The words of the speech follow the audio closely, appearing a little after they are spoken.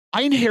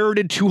I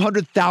inherited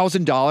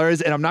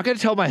 $200,000 and I'm not going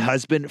to tell my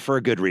husband for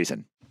a good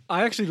reason.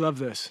 I actually love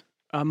this.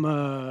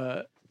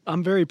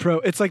 I'm very pro.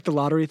 It's like the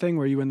lottery thing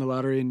where you win the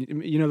lottery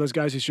and you know those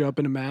guys who show up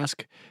in a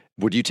mask.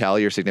 Would you tell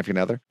your significant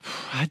other?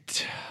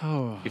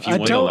 If you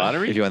won the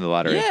lottery? If you won the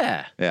lottery?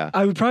 Yeah.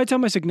 I would probably tell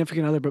my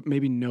significant other, but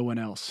maybe no one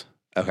else.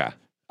 Okay.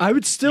 I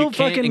would still You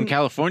can't, fucking... in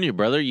California,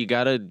 brother, you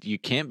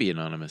can't be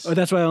anonymous. Oh,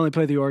 that's why I only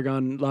play the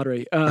Oregon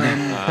lottery.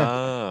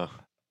 Can't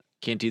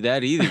do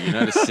that either. You're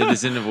not a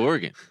citizen of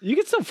Oregon. You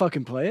can still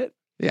fucking play it.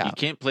 Yeah. You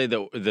can't play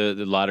the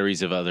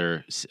lotteries of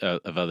other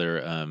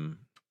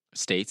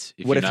states.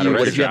 What if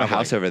you have a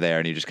house over there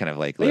and you just kind of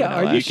like live in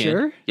LA? Are you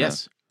sure?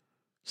 Yes.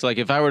 So like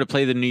if I were to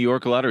play the New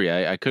York lottery,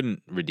 I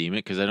couldn't redeem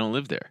it because I don't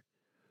live there.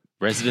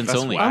 Residents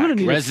only. I'm gonna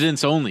need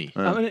residents only.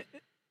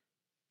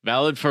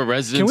 Valid for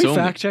residents only. Can we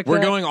only. fact check We're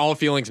that? going all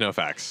feelings, no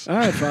facts. All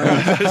right, fine. You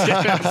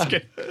can look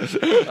it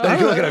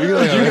up. You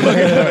can look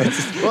it up.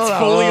 It's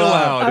fully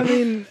allowed. I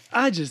mean,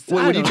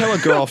 Would you tell a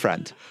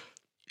girlfriend?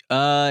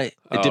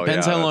 It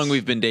depends how long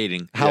we've been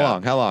dating. How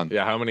long?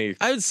 Yeah, how many?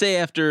 I would say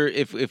after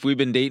if we've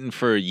been dating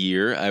for a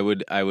year, I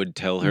would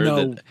tell her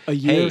that a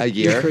year. Hey, A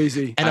year? You're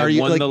crazy. And I are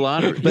you won like, the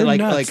lottery. But You're like,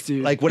 nuts,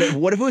 dude. like, what if it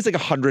was like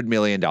 $100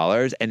 million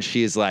and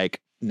she's like,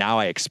 now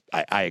I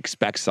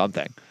expect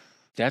something.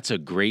 That's a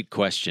great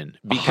question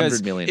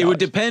because $100 million. it would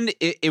depend.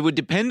 It would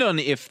depend on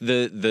if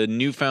the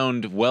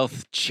newfound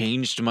wealth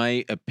changed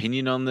my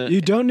opinion on the.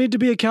 You don't need to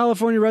be a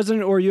California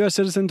resident or U.S.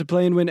 citizen to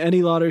play and win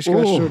any lottery,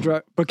 scratch, or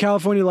draw. But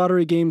California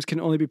lottery games can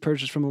only be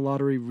purchased from a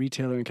lottery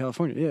retailer in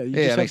California. Yeah, you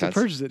just have to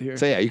purchase it here.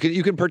 So yeah,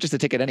 you can purchase a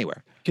ticket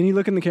anywhere. Can you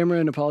look in the camera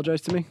and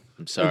apologize to me?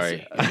 I'm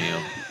sorry,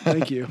 Emil.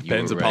 Thank you.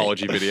 Ben's were right.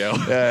 apology video.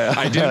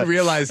 I didn't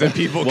realize that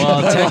people.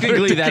 Well, can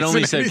technically that tickets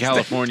only in said these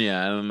California.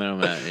 I don't know,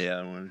 man.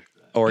 Yeah.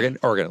 Oregon.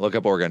 Look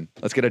up Oregon.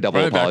 Let's get a double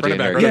Run it back, apology run it in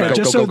back, here. run it Yeah, back.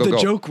 just so the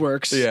joke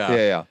works. days. Yeah.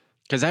 Yeah.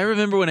 Because I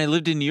remember when I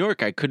lived in New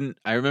York,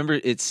 I remember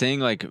it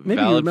saying like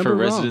Maybe you valid for remember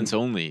residents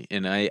wrong. only,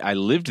 and I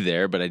lived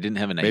there, but I didn't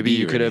have an ID. Maybe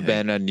you or could have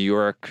anything. been a New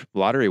York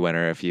lottery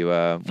winner if you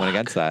went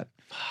against that.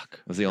 Fuck.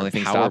 It was the only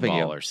thing Powerball stopping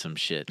you. or some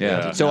shit. Yeah.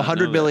 I did So not know $100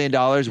 that.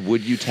 million,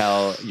 would you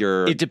tell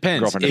your It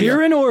depends. girlfriend?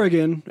 Here in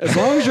Oregon, as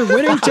long as your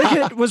winning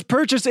ticket was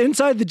purchased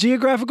inside the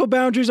geographical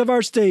boundaries of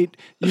our state,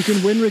 you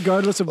can win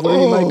regardless of where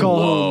you might call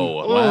home.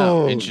 Whoa!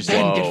 Wow!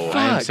 Interesting. Whoa.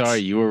 I'm Fucked. sorry,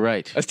 you were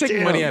right. That's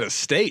taking money out of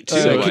state too.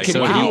 So like,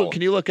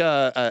 can you look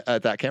at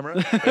that camera?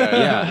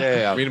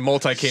 Yeah. I mean,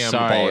 multicam.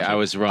 Sorry, apology. I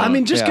was wrong. I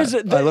mean, just because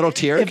a little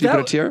tear. Can you put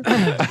a tear?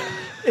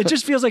 it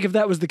just feels like if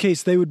that was the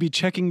case, they would be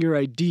checking your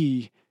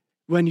ID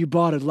when you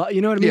bought it. You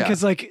know what I mean? Yeah.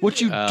 Because like,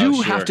 What you Oh, do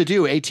sure. have to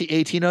do,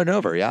 18 and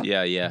over, yeah?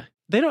 Yeah.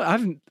 they don't.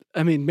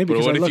 I mean, maybe But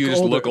because what I if look you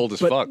just older, look old as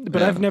but, fuck?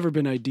 But Yeah. I've never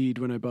been ID'd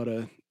when I bought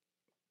a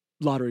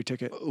lottery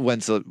ticket.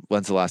 When's the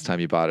last time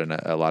you bought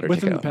a lottery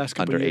Within ticket the past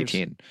couple under years.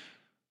 18?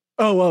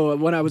 Oh,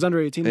 when I was under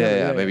 18.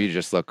 Yeah. Maybe you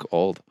just look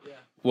old.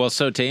 Well,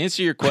 so to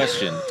answer your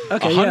question,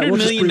 Okay, yeah, $100 we'll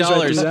just million breeze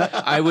right through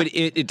that. I would.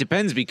 It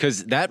depends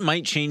because that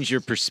might change your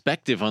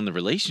perspective on the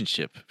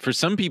relationship. For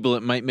some people,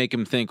 it might make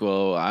them think,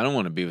 "Well, I don't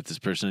want to be with this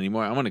person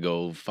anymore. I want to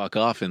go fuck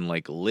off and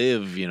like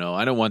live." You know,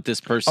 I don't want this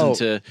person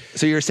to.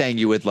 So you're saying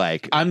you would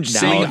like? I'm now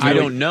saying if you I were-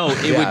 don't know.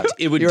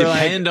 It would You're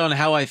depend on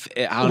how I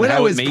on When how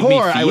I was it made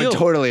poor, me feel. I would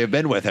totally have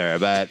been with her,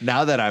 but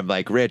now that I'm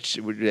like rich,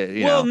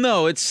 Well,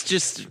 no, it's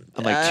just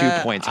I'm like 2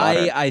 points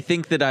hotter. I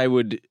think that I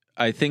would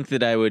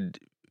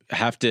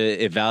have to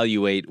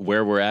evaluate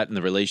where we're at in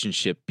the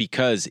relationship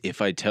because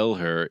if I tell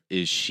her,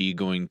 is she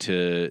going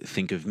to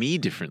think of me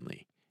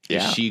differently?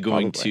 Yeah, Is she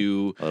going probably.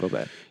 to a little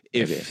bit.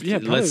 if Yeah,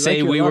 probably let's like say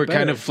you a we lot were kind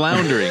better. of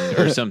floundering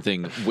or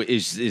something,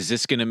 is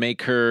this going to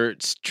make her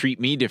treat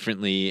me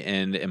differently?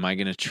 And am I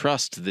going to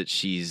trust that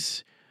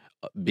she's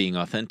being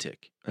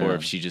authentic, or Yeah.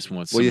 if she just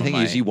wants? Well, the some thing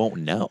of is, my- you won't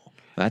know.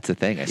 That's the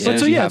thing. As soon But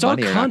as so you yeah, have it's all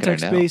money, you're not gonna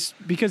context know. based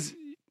because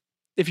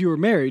if you were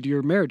married,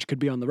 your marriage could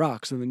be on the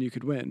rocks and then you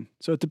could win.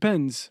 So it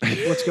depends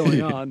what's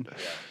going on.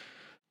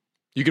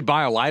 You could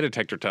buy a lie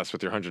detector test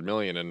with your $100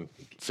 million and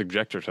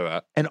subject her to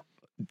that. And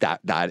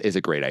that is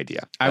a great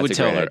idea. I would That's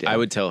a tell great her. idea. I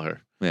would tell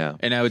her, Yeah.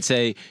 and I would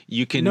say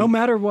you can. No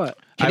matter what.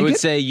 I you would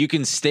get- say you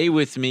can stay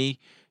with me.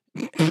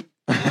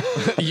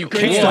 You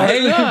Great can. start.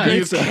 Hang on. Great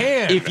You start.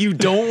 can. If you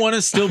don't want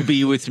to still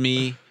be with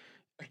me,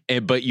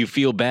 but you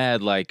feel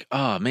bad, like,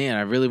 oh man,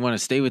 I really want to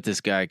stay with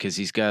this guy because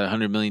he's got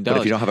 $100 million. But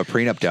if you don't have a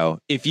prenup dough,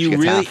 if she you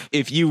gets really, half.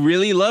 if you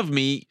really love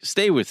me,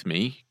 stay with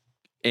me.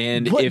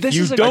 And What? if This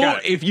you is like-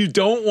 don't, if you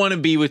don't want to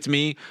be with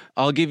me,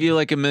 I'll give you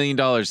like $1 million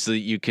so that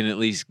you can at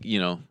least,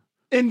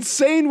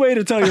 Insane way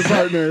to tell your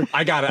partner.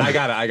 I got it.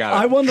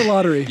 I won the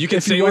lottery. You can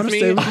If stay you with wanna me.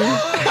 Stay with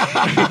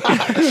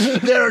me.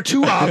 There are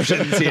two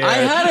options here. I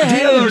had a head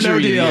Deal or no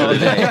injury the deal. other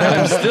day.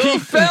 I'm still He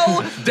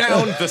fell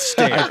down the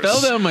stairs. I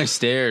fell down my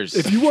stairs.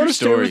 If you want to True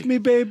stay story. with me,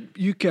 babe,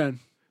 you can.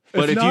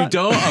 But if you not-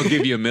 don't, I'll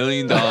give you $1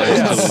 million to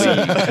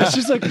leave. It's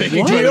just like, what?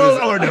 Deal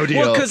or no deal?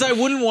 Well, because I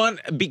wouldn't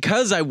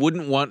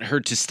want her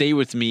to stay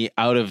with me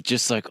out of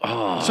just like,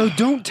 oh. So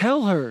don't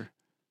tell her.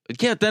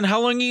 Yeah, then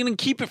how long are you going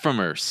to keep it from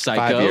her, psycho?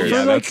 5 years. For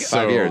Yeah, like that's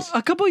 5 years.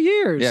 a couple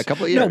years. Yeah, a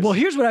couple No, years. well,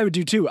 here's what I would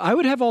do too. I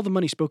would have all the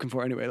money spoken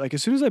for anyway. Like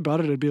as soon as I bought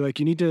it, I'd be like,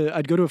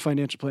 I'd go to a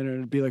financial planner and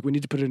it'd be like, we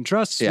need to put it in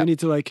trusts. Yeah. We need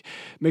to like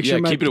make Yeah,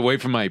 sure keep it away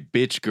from my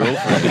bitch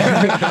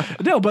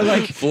girlfriend. No, but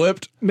like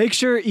Flipped. make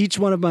sure each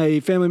one of my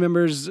family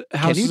members' Can you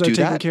houses are do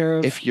taken that care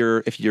of. if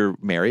you're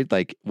married?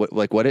 Like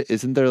what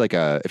isn't there like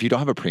if you don't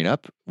have a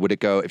prenup, would it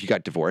go if you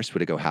got divorced,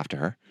 would it go half to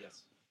her?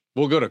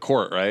 We'll go to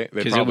court, right?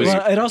 They 'Cause probably.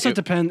 Well, it also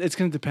depends. It's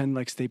going to depend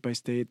like state by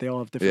state. They all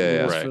have different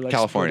rules right. for like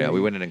California. splitting.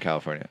 We win it in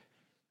California.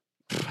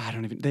 I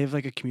don't even. They have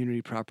like a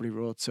community property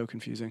rule. It's so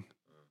confusing.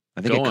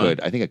 I think Go it on.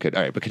 could. I think it could.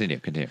 All right, but continue.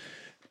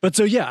 But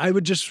so yeah, I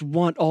would just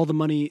want all the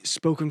money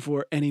spoken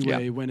for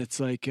anyway. When it's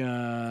like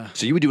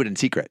So you would do it in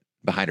secret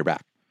behind her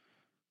back.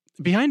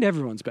 behind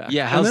everyone's back.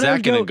 Yeah, And how's then I that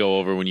would going to go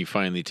over when you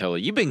finally tell her,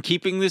 you've been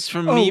keeping this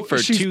from Oh, me for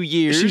she's- 2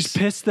 years? She's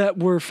pissed that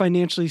we're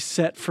financially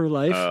set for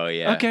life. Oh,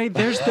 yeah. Okay,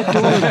 there's the door.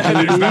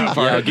 baby. Yeah,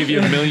 I'll give you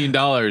 $1 million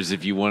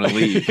if you want to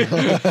leave.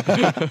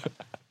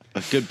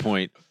 Good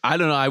point. I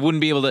don't know. I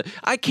wouldn't be able to.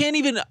 I can't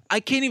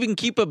even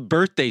keep a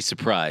birthday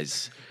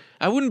surprise.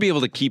 I wouldn't be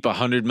able to keep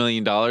 $100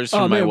 million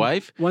from my man.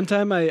 wife. One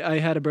time I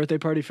had a birthday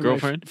party for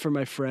Girlfriend?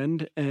 my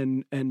friend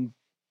and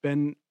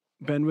Ben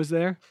was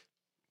there.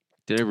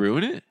 Did I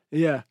ruin it?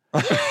 Yeah.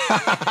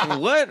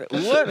 What?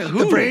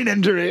 Who? brain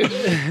injury.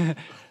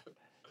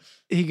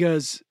 He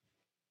goes.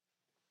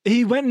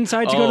 He went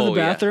inside to go to Oh, the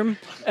yeah. bathroom,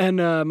 and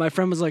my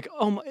friend was like,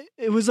 "Oh,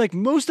 it was like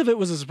most of it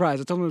was a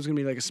surprise." I told him it was gonna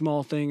be like a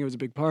small thing. It was a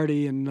big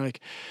party, and like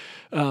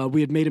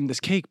we had made him this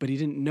cake, but he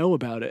didn't know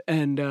about it.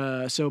 And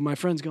so my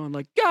friend's going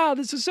like, "God,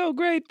 this is so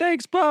great!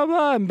 Thanks, blah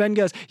blah." And Ben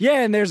goes,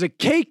 "Yeah, and there's a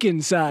cake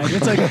inside." And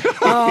it's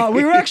like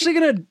we were actually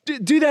gonna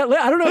do that.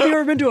 I don't know if you've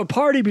ever been to a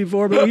party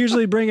before, but we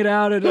usually bring it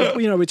out, and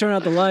we turn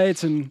out the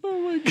lights, and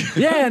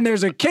yeah, and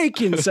there's a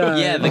cake inside.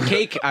 Yeah, the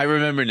cake. I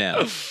remember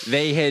now.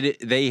 They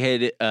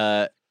had.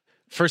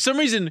 For some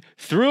reason,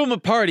 threw him a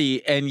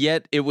party, and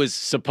yet it was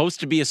supposed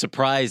to be a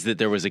surprise that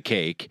there was a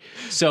cake.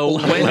 So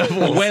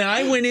when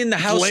I went in the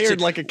house,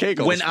 Layered like a cake.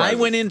 all the when I surprises.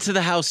 went into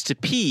the house to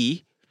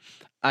pee,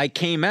 I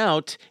came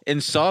out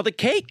and saw the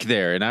cake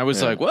there, and I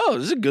was like, "Whoa,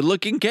 this is a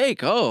good-looking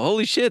cake! Oh,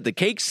 holy shit! The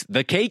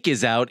cake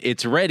is out.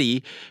 It's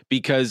ready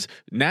because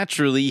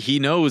naturally he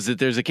knows that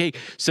there's a cake."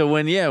 So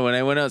when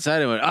I went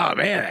outside, I went, "Oh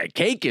man, that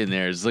cake in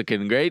there is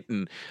looking great!"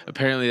 And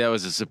apparently that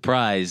was a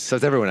surprise. So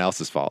it's everyone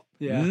else's fault.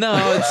 Yeah.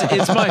 No,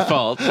 it's my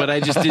fault, but I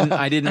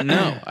didn't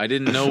know. I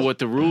didn't know what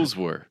the rules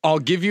were. I'll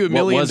give you $1 What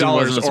million, was and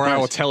wasn't a or I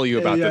will surprise. tell you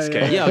about this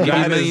cake. Yeah, I'll give you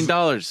 $1 That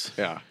million. is-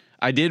 Yeah.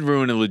 I did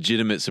ruin a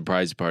legitimate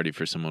surprise party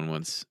for someone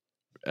once,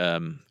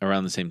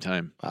 around the same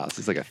time. Wow, this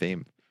is like a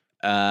theme.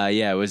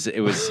 Yeah, it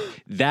was.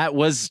 That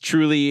was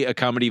truly a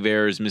comedy of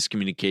errors,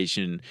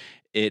 miscommunication.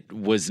 It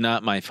was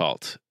not my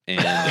fault. And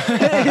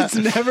it's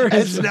never.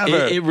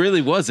 it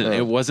really wasn't.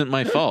 It wasn't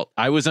my fault.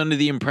 I was under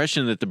the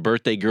impression that the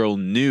birthday girl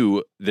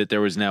knew that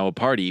there was now a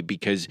party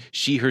because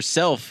she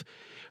herself,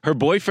 her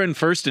boyfriend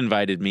first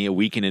invited me a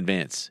week in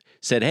advance.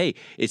 Said, "Hey,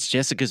 it's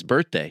Jessica's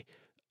birthday.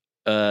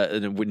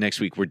 Next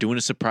week we're doing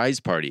a surprise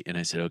party." And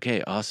I said,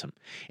 "Okay, awesome."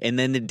 And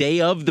then the day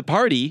of the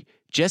party,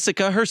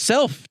 Jessica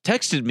herself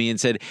texted me and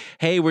said,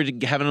 "Hey, we're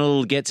having a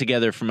little get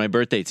together for my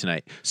birthday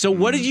tonight." So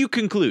what did you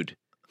conclude?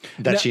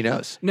 That she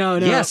knows. No.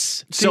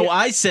 Yes. See, So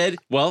I said,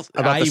 well,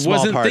 About the I small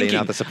wasn't party, thinking.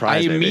 not the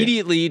surprise, I maybe.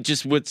 immediately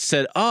just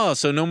said, "Oh,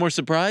 so no more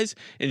surprise?"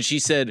 And she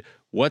said,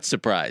 "What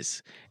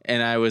surprise?"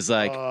 And I was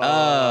like,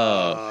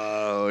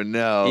 Oh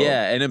no.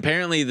 yeah. And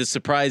apparently the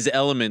surprise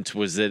element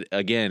was that,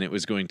 again, it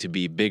was going to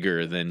be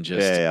bigger than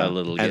just a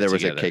little And there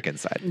was a get-together. cake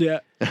inside. Yeah.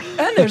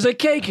 And there's a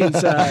cake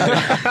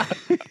inside.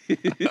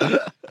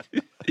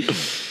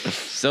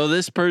 So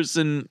this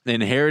person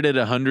inherited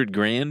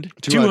 $100,000,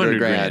 200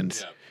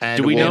 grand. And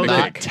Do we will know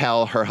not that-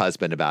 tell her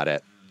husband about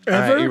it. All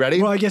Ever? right, you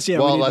ready? Well, I guess, yeah,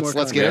 we Well, need let's more get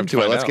context. into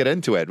it. Find Let's out. get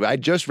into it. I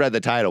just read the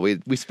title.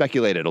 We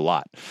speculated a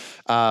lot.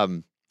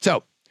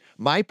 So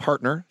my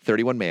partner,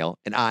 31 male,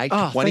 and I, Oh,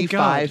 thank 25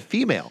 God.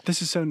 female.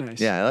 This is so nice.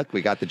 Yeah, look,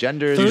 we got the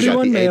genders, we got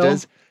 31 the male,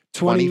 ages.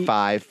 20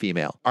 25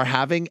 female are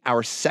having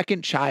our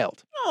second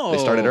child. Oh, They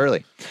started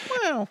early.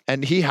 Wow.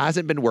 And he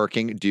hasn't been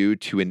working due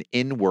to an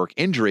in-work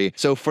injury.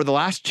 So for the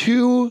last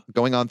 2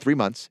 going on 3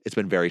 months, it's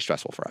been very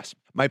stressful for us.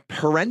 My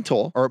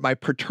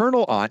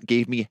paternal aunt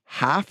gave me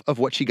half of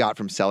what she got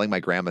from selling my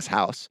grandma's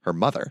house, her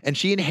mother. And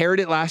she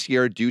inherited it last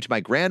year due to my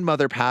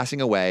grandmother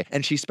passing away.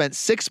 And she spent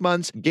 6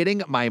 months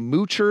getting my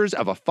moochers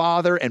of a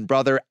father and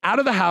brother out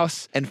of the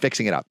house and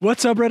fixing it up. What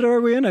subreddit are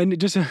we in? I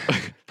just.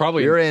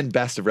 Probably You're in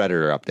Best of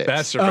Redditor Updates.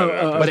 best of Oh,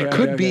 Reddit. oh, but okay, it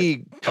could okay. be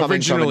coming from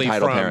Originally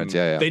entitled from parents.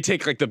 Yeah. They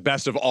take like the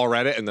best of all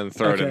Reddit and then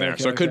throw it in Okay, there.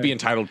 okay, So it could okay. be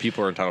entitled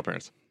people or entitled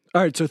parents.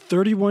 All right, so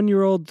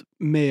 31-year-old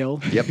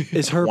male Yep.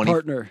 is her 20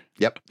 partner.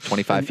 Yep.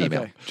 25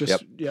 female. Okay, just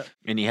Yep. yeah.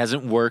 And he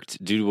hasn't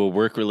worked due to a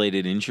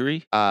work-related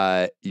injury?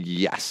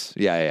 Yes.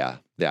 Yeah.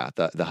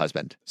 The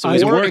husband. So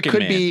he's a Or working it could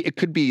man. be. It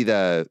could be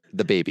the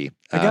baby.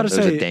 I gotta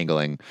there's say, a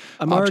dangling.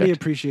 I'm already object.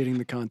 appreciating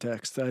the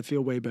context. I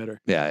feel way better.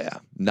 Yeah.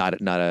 Not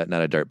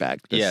a dirt bag.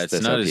 Yeah, it's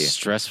not OP. as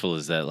stressful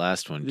as that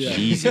last one. Yeah.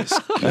 Jesus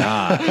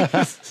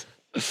God.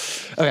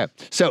 Okay,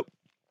 so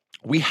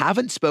We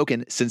haven't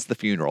spoken since the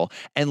funeral,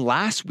 and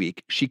last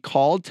week she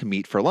called to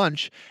meet for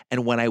lunch,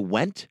 and when I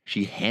went,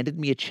 she handed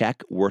me a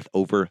check worth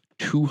over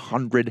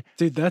 $200,000.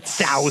 Dude, that's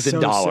so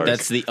 $1,000. sick.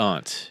 That's the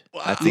aunt.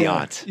 That's the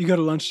aunt. You go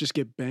to lunch, just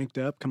get banked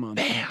up. Come on.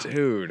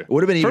 Dude.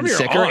 Would have been even From your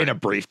sicker aunt. in a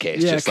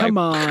briefcase. Yeah, just come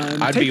like,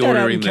 on. I'd Take be that out in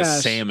ordering the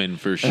cash. salmon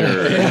for sure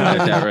at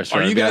that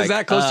restaurant. Are you I'd be guys like,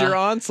 that close to your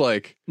aunts?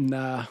 Like,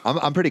 Nah.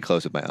 I'm pretty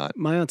close with my aunt.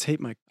 My aunts hate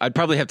my. I'd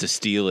probably have to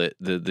steal it,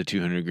 the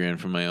 $200,000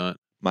 from my aunt.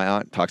 My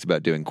aunt talks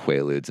about doing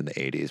Quaaludes in the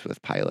 80s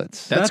with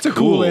pilots. That's a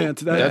cool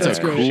aunt. That's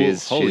a great. cool.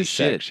 She's Holy sick.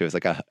 shit. She was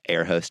like a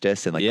air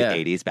hostess in like Yeah. the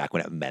 80s back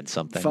when it meant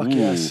something. Fuck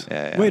yes.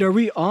 Yeah, yeah. Wait, are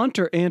we aunt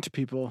or aunt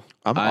people?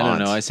 I'm I don't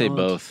aunt. know. I say Aunt.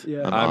 both. Yeah.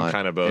 I'm I'm aunt.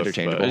 kind of both.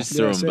 Interchangeable. I just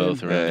throw Yeah, them same.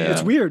 both around. Yeah.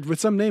 It's weird. With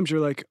some names,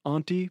 you're like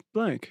auntie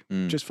blank.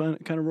 Mm. Just kind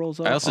of rolls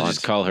off. I also Aunt.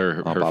 just call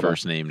her Aunt her Baba.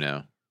 first name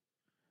now.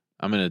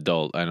 I'm an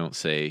adult. I don't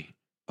say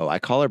Oh, I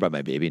call her by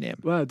my baby name.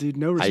 Wow, dude,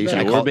 no I respect.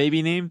 usually your call-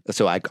 baby name.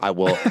 So I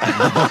will.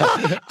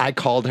 I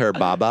called her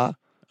Baba.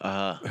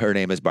 Her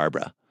name is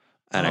Barbara.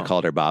 And I Oh.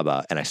 called her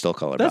Baba, and I still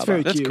call her That's Baba.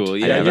 very That's cute. cool. I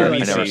Yeah, never,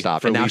 like I never that.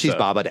 stopped. For And now she's Lisa.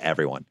 Baba to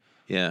everyone.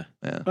 Yeah.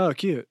 Oh,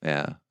 cute.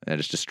 Yeah. And I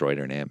just destroyed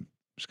her name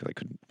just because I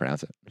couldn't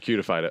pronounce it.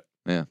 cutified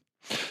it.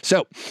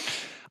 So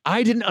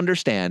I didn't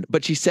understand,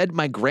 but she said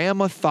my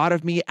grandma thought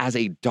of me as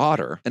a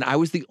daughter, and I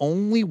was the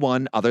only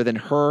one other than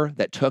her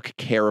that took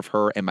care of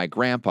her and my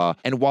grandpa.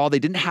 And while they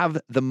didn't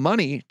have the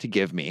money to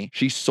give me,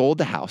 she sold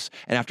the house.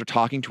 And after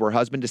talking to her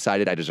husband,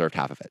 decided I deserved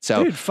half of it.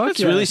 So, Dude, fuck That's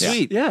yes. really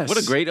sweet. Yes. What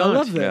a great I aunt.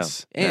 love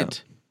this.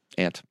 Aunt.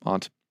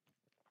 aunt.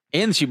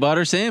 And she bought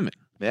her salmon.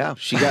 Yeah.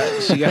 She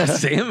got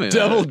salmon.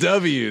 Double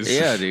W's.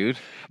 Yeah, dude.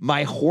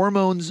 My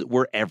hormones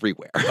were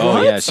everywhere.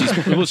 Oh yeah,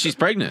 she's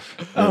pregnant.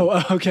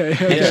 Oh, okay.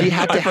 And she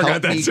had to I help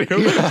forgot that me. too.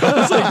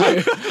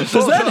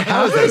 Does that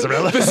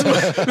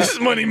happen? This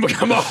money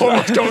become a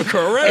hormones going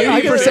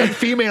crazy. 80%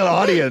 female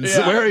audience.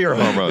 Yeah. Where are your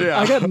hormones? Yeah.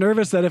 I got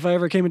nervous that if I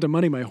ever came into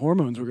money, my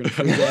hormones were going to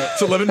freak out.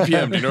 It's 11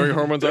 p.m. Do you know what your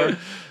hormones are?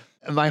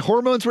 My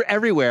hormones were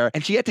everywhere,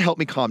 and she had to help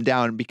me calm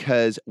down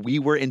because we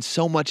were in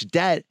so much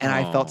debt, and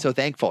I felt so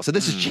thankful. So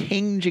this is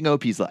changing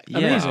OP's life. Yeah.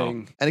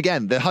 Amazing. And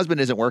again, the husband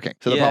isn't working,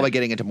 so they're Yeah. probably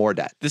getting into more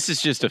debt. This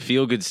is just a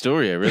feel good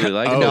story. I really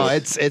like it. No,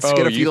 it's Oh,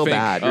 gonna you feel think-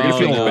 bad. You're gonna oh,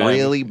 feel no.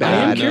 really I am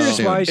bad curious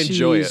soon. why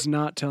Enjoy she's it.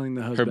 not telling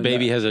the Her husband.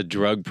 baby that. has a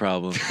drug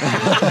problem.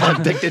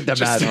 addicted to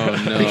meth.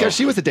 oh, no. Because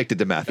she was addicted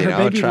to meth. You Her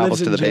know, it baby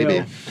travels lives to the in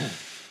baby.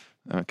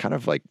 jail. Kind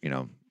of like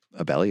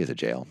a belly is a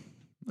jail,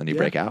 and you Yeah.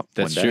 break out.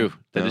 That's one day. true.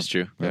 That Yeah. is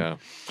true. Yeah.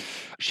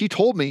 She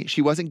told me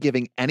she wasn't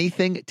giving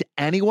anything to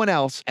anyone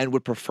else and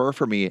would prefer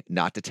for me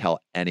not to tell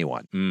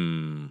anyone.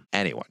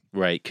 Anyone.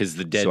 Right, because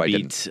the So I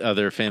deadbeat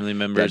other family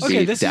members. Deadbeat.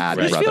 Okay, this Dad,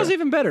 feels brother.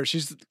 even better.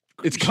 She's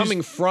It's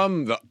coming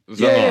from the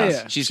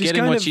Yeah. She's She's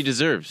getting kind what of- she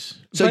deserves.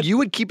 So But- you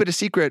would keep it a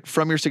secret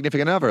from your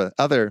significant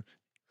other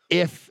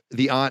if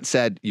the aunt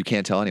said you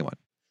can't tell anyone.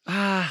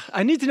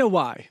 I need to know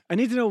why.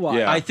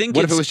 Yeah. I think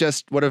What it's if it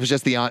was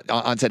just the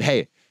aunt said,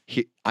 "Hey,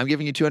 I'm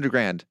giving you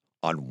 $200,000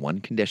 on one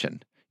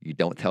condition. You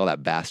don't tell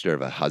that bastard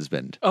of a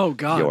husband." Oh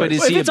God! Yours. But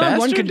is if he a it's on one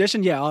bastard?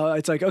 condition, yeah,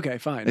 it's like okay,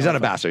 fine. He's not a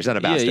bastard. He's not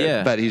a bastard.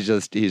 yeah. But he's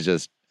just If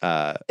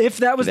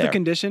that was the there.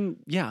 condition,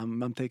 yeah,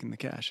 I'm taking the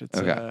cash. It's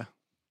Okay.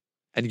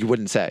 And you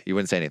wouldn't say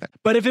anything.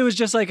 but if it was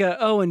just like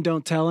and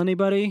don't tell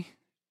anybody,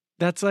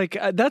 that's like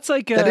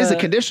That is a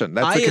condition.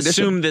 That's I the condition.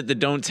 assume that the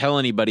don't tell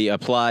anybody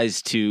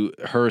applies to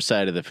her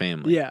side of the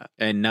family. Yeah.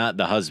 And not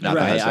the husband. Not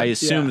the I husband.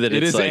 assume Yeah. that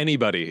It it's is like,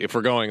 anybody if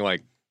we're going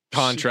like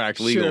contract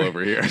legal Sure.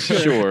 over here.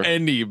 Sure.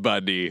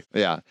 Anybody.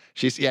 Yeah.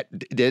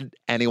 Did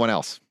anyone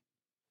else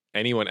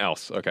Anyone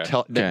else. Okay.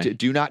 Okay.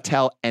 do not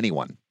tell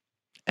anyone.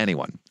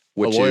 Anyone. A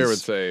Which lawyer is, would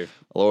say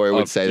a lawyer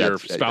would of say your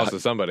that spouse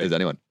is somebody. is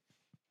anyone.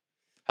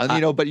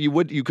 And but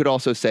you could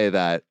also say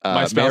that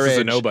My spouse is a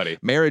marriage, nobody.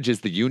 Marriage is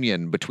the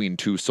union between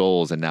two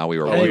souls, and now we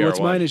were Oh, one. hey, yeah, what's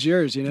one. mine is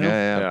yours. You know.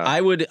 Yeah.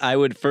 I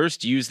would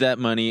first use that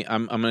money.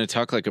 I'm going to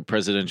talk like a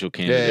presidential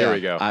candidate. Yeah. There we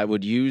go. I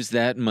would use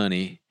that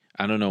money.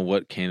 I don't know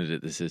what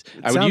candidate this is.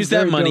 I would Sounds use that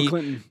very Bill money.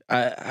 Clinton.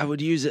 I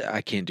would use it.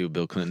 I can't do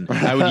Bill Clinton.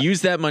 I would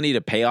use that money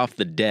to pay off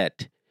the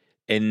debt.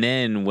 And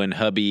then when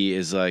hubby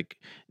is like,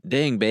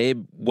 dang,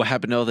 babe, what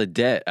happened to all the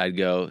debt? I'd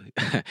go,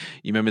 you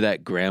remember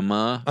that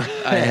grandma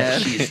I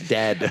had? She's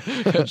dead.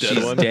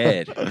 She's one.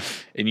 dead.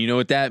 And you know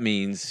what that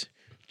means?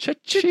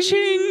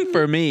 Cha-ching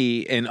for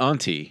me and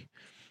auntie.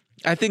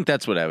 I think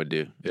that's what I would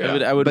do. Yeah.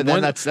 I would But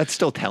then want- that's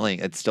still telling.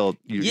 It's still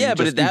but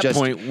at that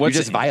point, you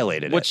just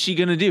violated What's it. she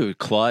gonna do?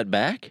 Claw it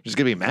back? She's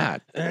gonna be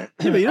mad. Yeah,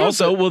 but you don't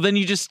Also, well, then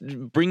you just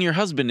bring your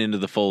husband into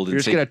the fold and You're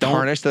just say, gonna "Don't-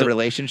 tarnish the don't-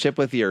 relationship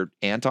with your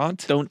aunt.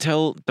 Don't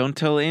tell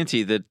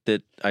Auntie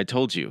that I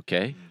told you.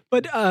 Okay?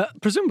 But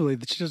presumably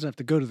that she doesn't have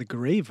to go to the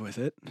grave with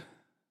it.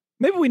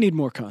 Maybe we need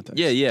more context.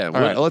 Yeah. All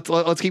right,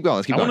 let's keep going.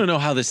 Let's keep I want going. to know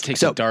how this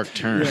takes So- a dark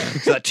turn.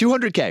 So that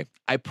 $200K,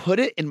 I put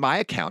it in my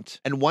account,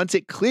 and once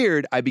it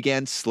cleared, I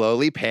began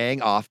slowly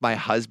paying off my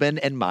husband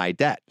and my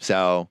debt.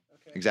 So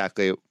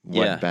exactly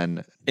what Yeah.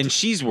 Ben. And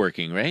she's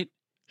working, right?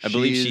 I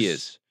believe she She's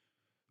is.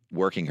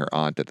 working her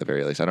aunt at the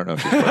very least. I don't know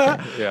if she's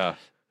working. yeah.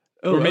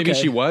 Oh, Or maybe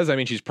okay. she was. I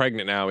mean, she's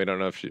pregnant now. We don't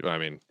know if she. I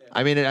imagine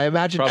I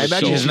Probably imagine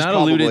sold. she's She's not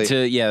probably alluded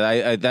to. Yeah,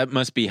 I that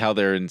must be how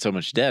they're in so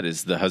much debt.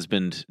 Is the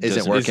husband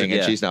isn't working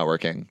and yeah. she's not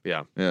working.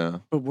 yeah. Yeah.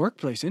 But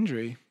workplace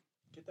injury.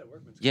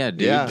 Yeah,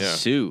 dude, Yeah.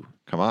 sue.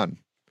 Come on.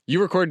 Do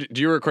you record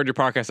your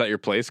podcast at your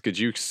place? Could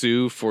you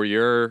sue for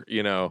your,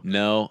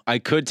 No, I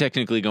could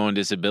technically go on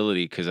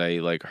disability because I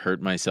like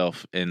hurt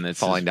myself and that's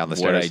Falling down the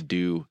what I stairs.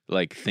 do,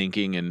 like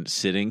thinking and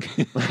sitting.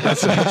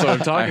 That's what I'm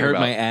talking I hurt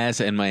about. my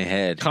ass and my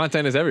head.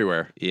 Content is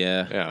everywhere.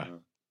 Yeah. Yeah.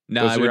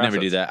 No, Those I are would your never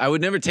do assets. that. I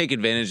would never take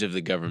advantage of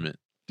the government.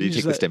 Do you You take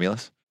just the like-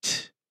 stimulus?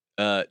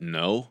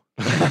 No.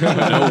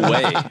 No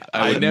way.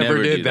 I would never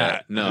never did do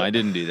that. No, I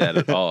didn't do that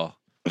at all.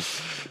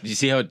 Do you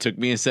see how it took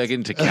me a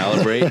second to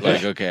calibrate?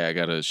 Like, okay, I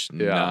gotta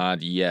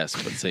nod yes,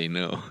 but say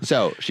no.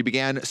 So she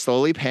began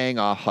slowly paying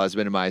off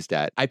husband and I's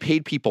debt. I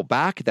paid people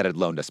back that had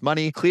loaned us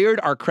money, cleared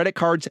our credit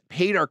cards,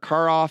 paid our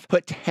car off,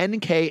 put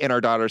 $10K in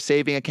our daughter's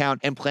saving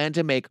account, and plan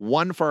to make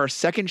one for our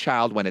second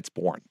child when it's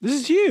born. This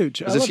is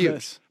huge. I This is love huge.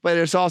 this. But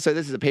there's also,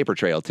 this is a paper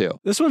trail too.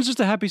 This one's just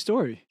a happy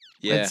story.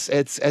 Yeah.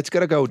 It's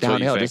gonna go what you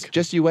downhill. think.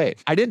 Just you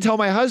wait. I didn't tell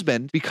my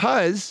husband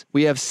because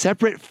we have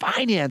separate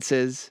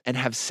finances and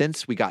have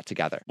since we got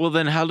together. Well,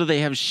 then how do they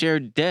have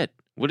shared debt?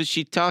 What is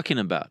she talking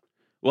about?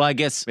 Well, I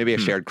guess Maybe a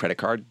shared credit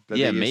card. That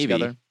Yeah, they use maybe.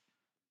 Together.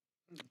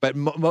 But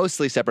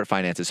mostly separate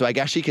finances. So I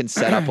guess she can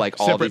set up like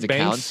all Separate these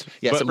banks, accounts.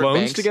 Yeah, but separate loans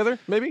banks. together,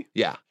 maybe?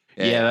 Yeah.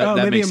 Yeah, that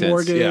maybe makes a sense.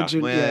 mortgage. Yeah. And,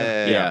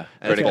 Yeah. Yeah.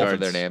 And Credit both of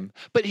cards. their name.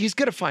 But he's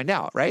gonna find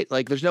out, right?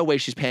 Like there's no way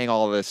she's paying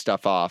all of this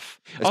stuff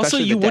off. Also,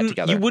 Especially you the debt wouldn't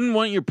together. you wouldn't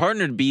want your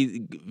partner to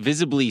be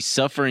visibly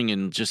suffering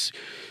and just.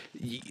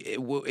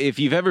 If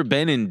you've ever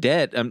been in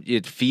debt,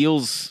 it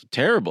feels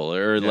terrible,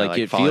 or Yeah, like like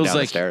it falling feels down the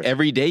like stairs.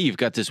 every day you've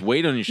got this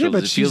weight on your Yeah,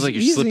 shoulders. but It feels like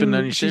you're slipping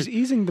down your she's stairs.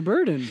 easing the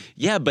burden.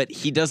 Yeah, but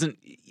he doesn't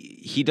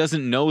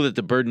know that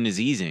the burden is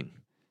easing.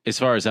 As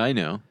far as I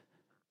know,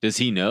 does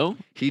he know?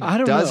 He I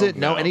don't doesn't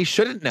know, No. and he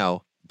shouldn't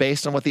know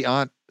based on what the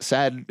aunt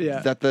said Yeah.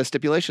 that the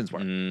stipulations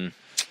were.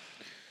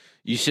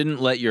 You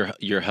shouldn't let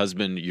your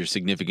husband, your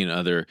significant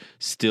other,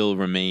 still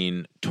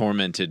remain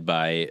tormented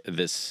by the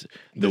This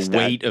debt.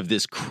 weight of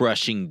this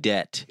crushing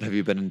debt. Have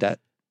you been in debt?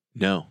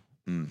 No,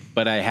 Mm.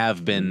 but I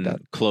have been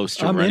That- close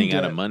to I'm in running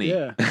out debt. of money,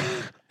 Yeah.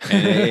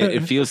 and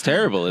it feels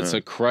terrible. It's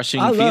a crushing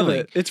I love feeling,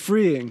 it. It's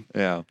freeing.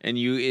 Yeah. and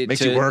it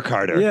Makes you work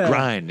harder, Yeah.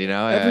 grind, you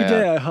know? Every Yeah.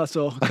 day I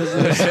hustle.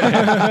 'Cause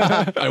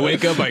I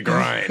wake up, I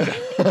grind.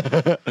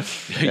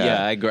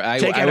 Yeah, I Take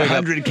out wake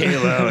up. 100K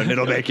loan,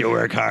 it'll make you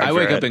work hard. I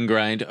wake for up it. and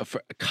grind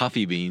for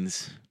coffee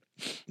beans.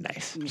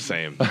 Nice.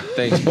 Same.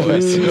 Thanks,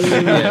 boys.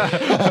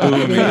 Yeah.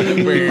 Boo me.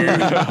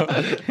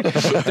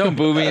 Don't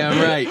boo me. I'm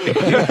right.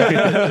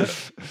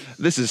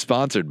 This is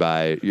sponsored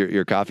by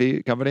your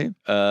coffee company.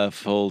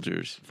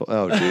 Folgers.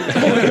 Oh, dude.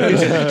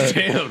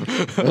 Damn.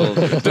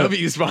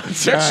 W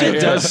sponsor. That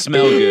shit does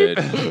smell good.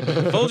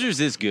 Folgers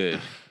is good.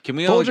 Can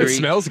we all Folger agree?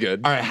 smells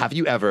good. All right. Have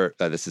you ever?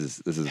 This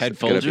is Head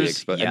gonna be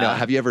Folgers? No. Yeah.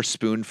 Have you ever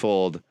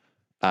spoonfuled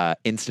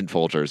instant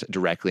Folgers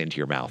directly into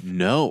your mouth?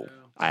 No.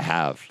 I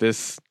have.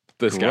 This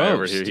guy over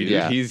Gross, here, dude.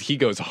 Yeah. he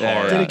goes hard.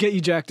 Yeah. Did it get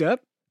you jacked up?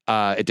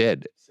 It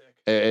did.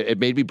 It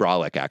made me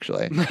brolic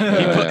actually.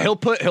 He'll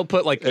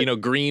put like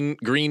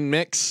green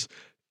mix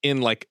in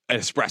like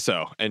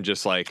espresso and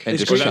just like And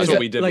Is just or green- that's is what that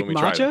we did like when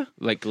we tried matcha? it.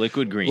 Like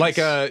liquid greens. Like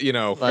or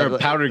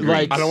powdered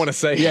greens. I don't want to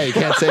say. Yeah, you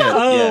can't say it.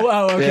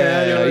 Oh, okay.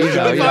 Yeah, you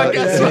know,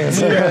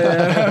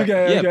 Yeah,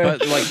 okay. yeah,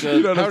 but like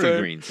know what I'm powdered saying?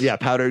 greens. Yeah,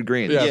 powdered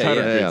greens. Yeah, Yeah,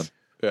 powdered yeah. greens.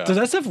 Yeah. Does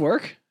that stuff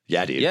work?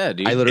 Yeah, dude. Yeah,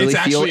 dude. I literally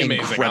It's feel actually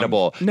amazing.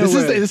 incredible. No this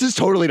way. is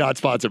totally not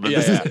sponsored, but Yeah,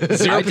 this yeah.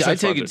 is 0% I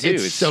take it sponsored. too.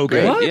 It's so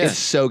good. great. Yeah. It's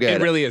so good.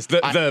 It really is.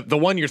 The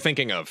one you're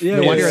thinking of. Yeah,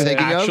 the one yeah, you're yeah.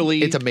 thinking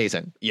Actually, of, it's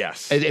amazing.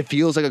 Yes. It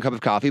feels like a cup of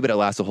coffee, but it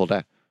lasts a whole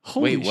day.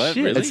 Holy Wait, what?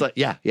 shit. Really? It's like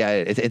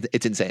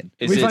it's insane.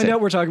 Is We it- find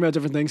out we're talking about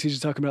different things. He's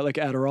just talking about like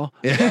Adderall.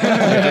 Just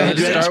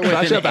Just start with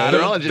crush an up A.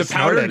 Adderall and the just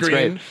snort it. powdered It's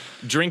green, great.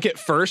 drink it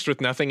first with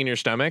nothing in your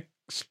stomach,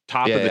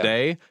 top Yeah, of the yeah.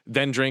 day,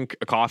 then drink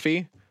a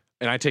coffee,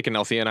 and I take an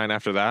L-theanine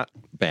after that.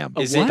 Bam.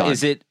 Is What?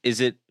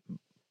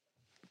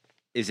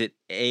 it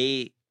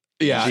a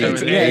Yeah, AG.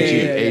 it's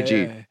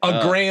AG.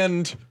 a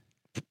grand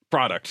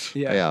product.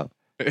 Yeah. Yeah.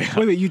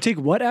 Wait, you take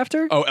what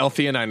after? Oh,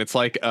 L-theanine. It's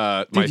like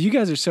my. Dude, you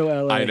guys are so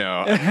LA. I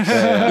know.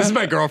 This is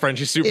my girlfriend.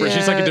 She's super.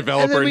 She's like a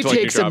developer. And then we into like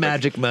take some nootropics.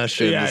 magic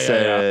mushrooms.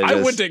 Yeah. I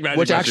would take magic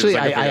which mushrooms. actually, I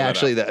can figure I that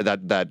actually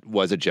that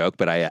was a joke,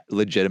 but I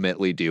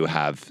legitimately do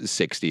have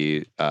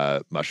 60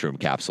 mushroom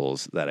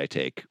capsules that I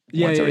take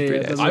once every 3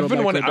 days. those I've been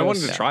little wanting. I wanted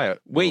to microdose. try it.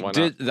 Wait, Why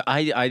not?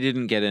 I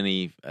didn't get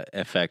any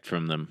effect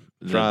from them.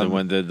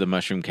 From- The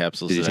mushroom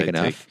capsules. Did you that take I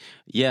enough?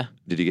 Yeah,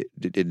 Did you get?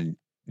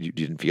 You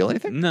didn't feel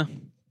anything? no,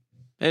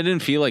 it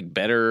didn't feel like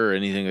better or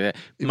anything like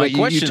that. My But you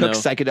question took though.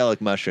 psychedelic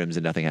mushrooms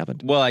and nothing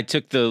happened. Well, I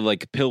took the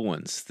like pill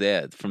ones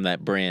from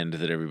that brand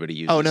that everybody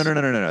uses. Oh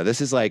no!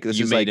 This is like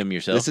You made them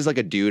yourself? This is like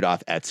a dude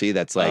off Etsy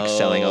that's like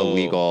selling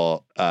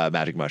illegal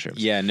magic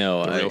mushrooms. Yeah,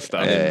 no, The real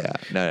stuff. Yeah.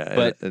 No,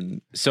 But-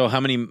 and, So how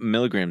many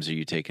milligrams are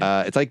you taking?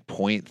 it's like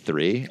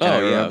 0.3. Oh, And I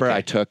yeah, remember okay.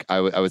 I took.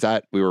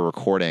 We were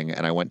recording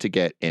and I went to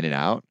get In and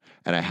Out.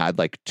 and I had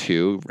like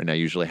 2, and I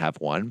usually have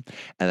 1.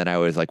 And then I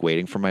was like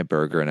waiting for my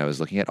burger, and I was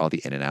looking at all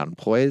the In-N-Out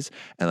employees,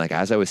 and like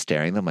as I was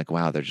staring at them, like,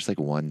 wow, they're just like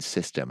one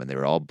system, and they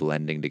were all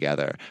blending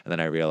together. And then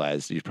I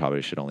realized you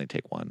probably should only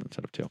take 1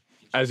 instead of 2.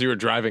 As you were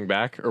driving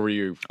back, or were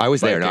you? I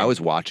was there. No, biking? I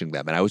was watching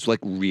them, and I was like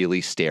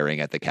really staring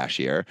at the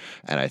cashier,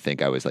 and I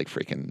think I was like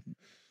freaking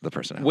the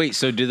person out. Wait,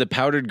 so do the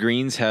powdered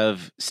greens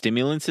have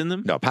stimulants in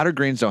them? No, powdered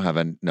greens don't have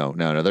a no.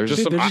 There's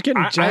Just Dude, they're just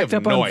getting I jacked have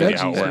up no on idea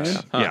how veggies, it works.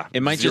 man. Huh. Yeah,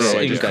 It might Zero just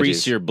veggies.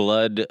 increase your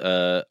blood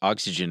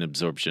oxygen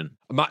absorption.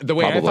 The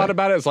way I Probably. thought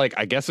about it is like,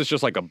 I guess it's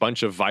just like a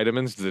bunch of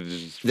vitamins that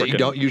just that you frickin-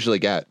 don't usually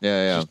get.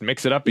 Yeah. just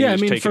mix it up. And Yeah, you're I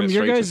just mean, taking from it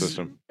your straight to the guys'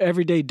 system.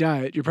 everyday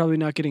diet, you're probably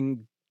not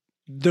getting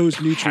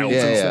those nutrients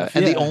Yeah, and yeah. stuff.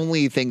 And yeah. the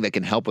only thing that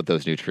can help with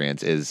those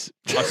nutrients is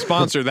A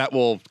sponsor that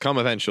will come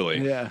eventually.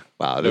 Yeah.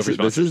 wow. No This free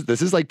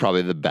is like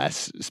probably the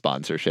best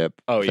sponsorship.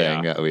 Oh thing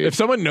yeah. that we've. If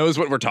someone knows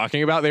what we're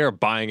talking about, they are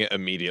buying it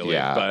immediately.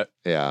 Yeah. But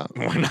Yeah,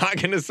 we're not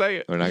going to say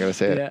it. we're not gonna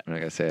say it. Yeah. We're not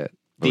gonna say it.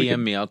 But we DM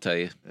can- me, I'll tell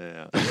you.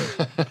 Yeah.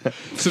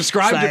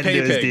 Subscribe Slide to into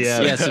his PayPigs.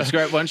 DM. Yeah,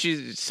 subscribe. Why don't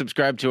you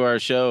subscribe to our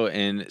show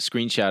and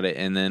screenshot it,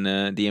 and then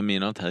DM me,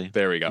 and I'll tell you.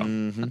 There we go.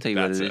 Mm-hmm. I'll tell you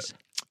what That's it it. is.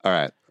 All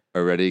right.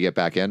 Are we ready to get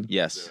back in?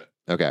 Yes.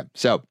 Okay.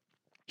 So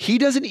he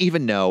doesn't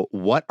even know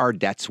what our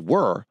debts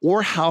were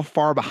or how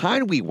far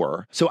behind we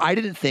were. So I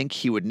didn't think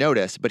he would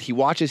notice, but he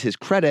watches his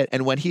credit.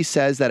 And when he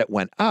says that it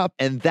went up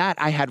and that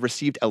I had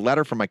received a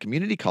letter from my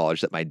community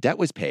college that my debt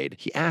was paid,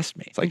 he asked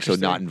me. It's like, so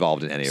Interesting. not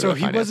involved in any of So the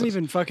he wasn't finances.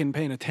 even fucking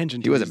paying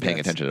attention to He wasn't these paying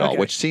debts. attention at all, Okay.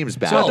 which seems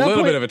bad. So Well, at a that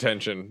little point- bit of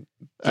attention.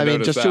 I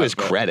mean, just to his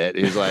but- credit,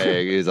 he's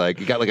like,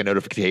 he got like a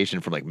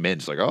notification from like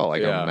Mint. It's like, oh,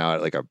 like Yeah. I'm now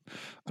at like a,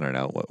 I don't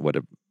know what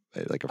a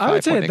like a I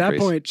would say 5-point at that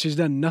increase. point, she's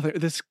done nothing.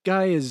 This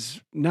guy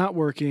is not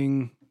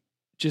working,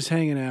 just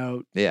hanging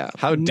out. Yeah.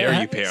 How dare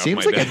No, you pay off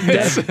Seems my like a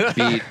debt?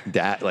 deadbeat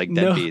dad, like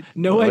No, deadbeat.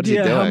 no What is he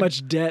idea how doing?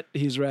 much debt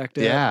he's racked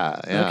up.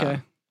 Yeah.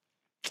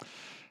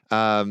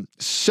 Okay.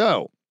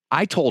 So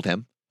I told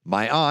him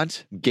my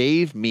aunt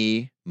gave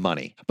me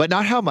money, but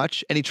not how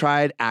much. And he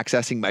tried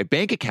accessing my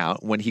bank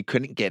account when he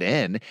couldn't get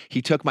in.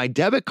 He took my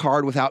debit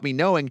card without me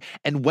knowing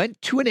and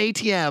went to an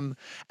ATM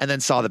and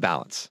then saw the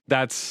balance.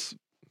 That's,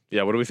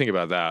 yeah, what do we think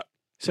about that?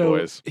 So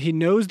Boys. he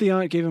knows the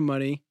aunt gave him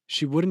money.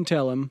 She wouldn't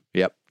tell him.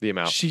 Yep. The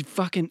amount.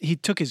 He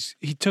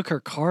took her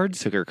cards.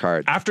 Took her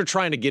card. After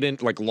trying to get in,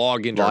 like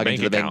log into our Log bank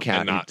into the bank account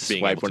account and and not being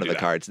swipe able one to of do the that.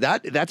 cards.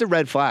 That's a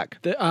red flag.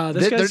 This There-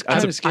 guy's there's-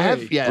 kind of I scary. have,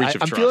 Breach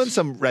of I'm trust. feeling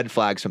some red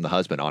flags from the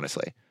husband,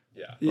 honestly.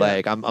 Yeah. Yeah.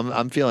 Like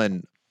I'm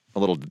feeling a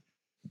little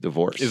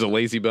divorced. Is a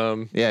lazy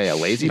bum. yeah,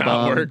 lazy Not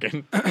bum.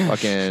 working.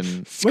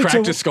 Fucking. Wait, Cracked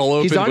so his skull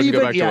open. He's not wouldn't go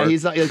even. back Yeah, to work.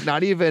 he's not like,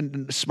 not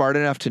even smart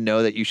enough to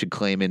know that you should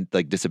claim in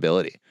like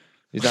disability.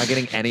 He's not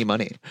getting any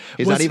money.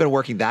 He's Was- not even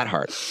working that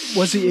hard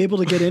Was he able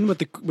to get in with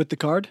the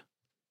card?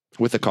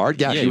 with the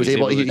card. Yeah, Yeah, he was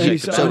able. to And he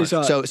saw- and he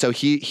saw it. So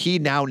he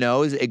now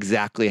knows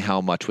exactly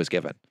how much was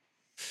given.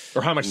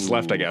 Or how much is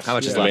left, I guess. How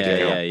much is in the left, bank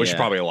yeah, account, which is yeah.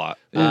 probably a lot.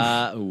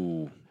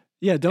 Ooh.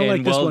 Yeah, don't And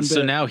like this well, one bit.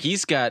 so now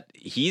he's got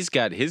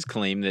his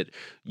claim that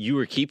you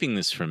were keeping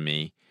this from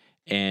me,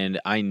 and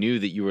I knew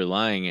that you were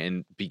lying,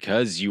 and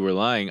because you were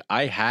lying,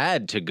 I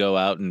had to go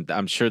out, and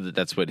I'm sure that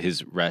that's what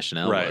his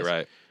rationale was.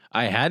 Right.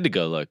 I had to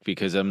go look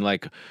because I'm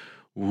like,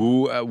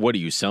 what are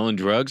you selling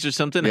drugs or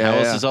something? Yeah, How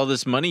else yeah. is all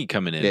this money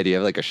coming in? Yeah, do you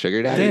have like a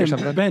sugar daddy or Damn,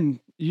 something? Ben,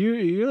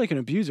 you're like an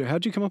abuser.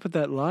 How'd you come up with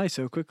that lie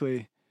so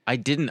quickly? I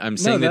didn't. I'm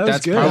saying that was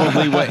that's good.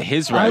 probably what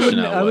his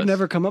rationale I would was.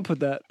 never come up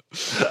with that.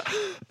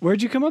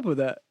 Where'd you come up with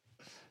that?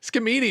 He's a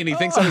comedian. He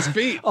thinks on his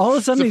feet. All of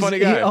a sudden, He's a funny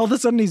guy. all of a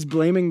sudden he's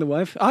blaming the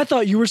wife. I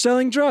thought you were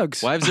selling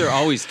drugs. Wives are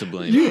always to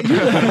blame.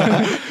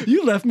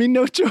 You left me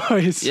no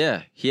choice.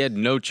 Yeah, he had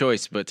no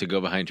choice but to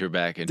go behind her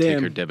back and Damn.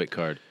 take her debit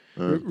card.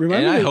 Remind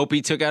And me I to, hope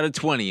he took out a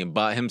 20 and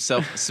bought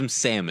himself some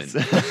salmon.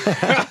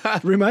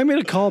 remind me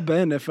to call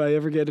Ben if I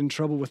ever get in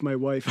trouble with my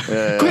wife.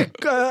 Quick!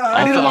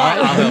 I need a I'll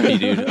lie. help you,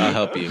 dude. I'll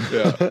help you.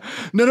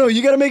 No,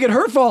 you got to make it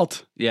her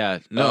fault. Yeah.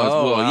 No,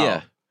 Oh, wow.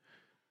 yeah.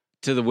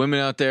 To the women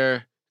out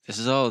there, this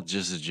is all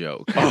just a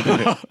joke.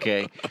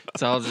 Okay?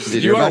 It's all just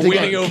Dude, You you're are about to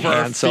winning get over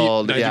our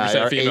canceled. 90%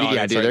 Yeah, or 80, female yeah,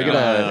 audience dude, they're right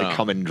gonna now.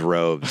 come in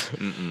droves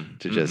Mm-mm.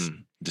 to just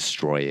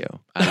destroy you.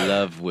 I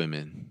love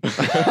women.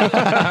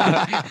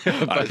 I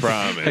I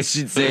promise.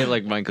 should say it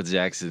like Michael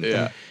Jackson.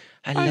 Yeah.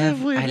 I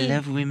love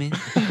women.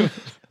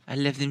 I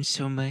love them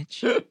so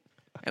much.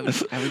 I would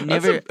That's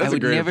never a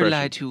great never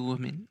lie impression. to a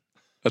woman.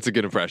 That's a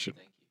good impression.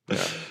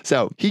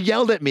 So he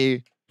yelled at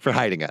me for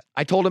hiding it.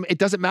 I told him it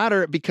doesn't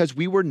matter because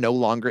we were no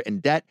longer in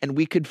debt and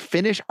we could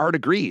finish our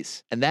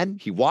degrees. And then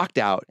he walked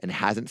out and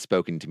hasn't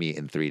spoken to me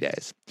in 3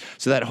 days.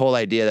 So that whole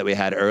idea that we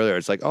had earlier,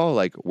 it's like, oh,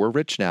 like we're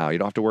rich now. You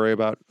don't have to worry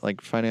about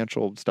like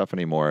financial stuff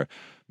anymore.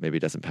 Maybe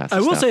it doesn't pass. I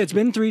the will snuff. say it's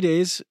been 3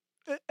 days.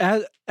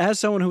 As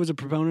someone who was a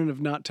proponent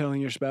of not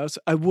telling your spouse,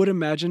 I would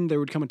imagine there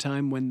would come a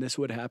time when this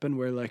would happen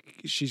where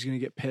like she's going to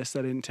get pissed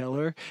that I didn't tell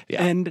her.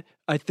 Yeah. And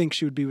I think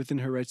she would be within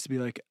her rights to be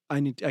like,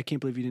 I can't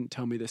believe you didn't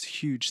tell me this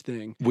huge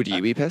thing. Would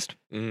you be pissed?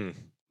 Mm.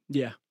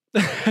 Yeah.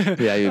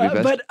 Yeah, you'd be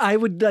pissed. But I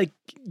would like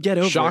get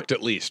over Shocked it.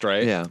 at least,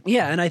 right? Yeah.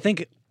 Yeah, and I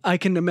think I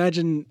can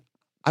imagine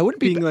I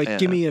wouldn't be being like, yeah.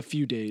 give me a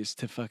few days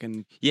to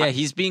fucking. Yeah,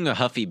 he's being a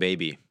huffy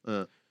baby.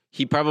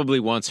 he probably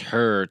wants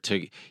her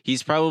to.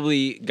 He's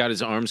probably got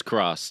his arms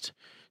crossed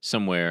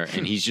somewhere,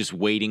 and he's just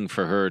waiting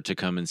for her to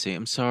come and say,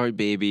 "I'm sorry,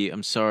 baby.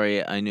 I'm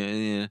sorry. I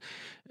know."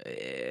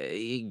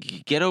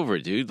 Get over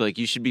it, dude. Like,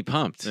 you should be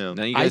pumped. Yeah.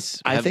 Now you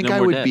guys I have think no I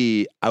more would debt.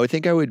 be. I would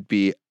think I would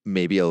be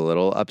maybe a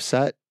little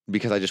upset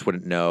because I just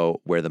wouldn't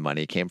know where the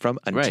money came from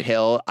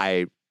until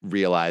I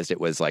realized it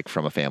was like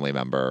from a family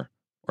member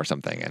or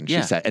something. And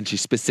she said, and she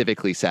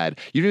specifically said,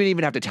 you didn't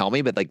even have to tell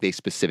me, but like they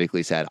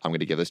specifically said, I'm going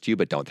to give this to you,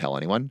 but don't tell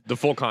anyone. The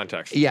full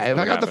context. Yeah, if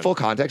I got the happened. full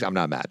context, I'm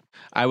not mad.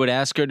 I would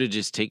ask her to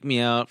just take me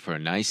out for a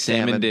nice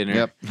salmon dinner.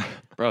 Yep.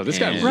 Bro, this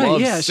guy And- Right,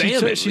 loves yeah.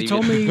 salmon. She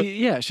told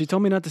me, she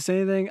told me not to say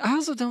anything. I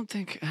also don't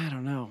think, I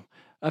don't know.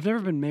 I've never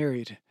been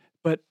married,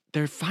 but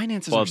their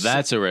finances Well, are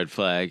that's a red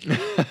flag.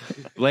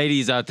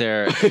 Ladies out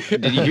there,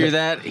 did you hear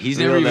that? He's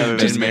never We'll even never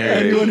been be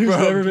married. anyone who's Bro,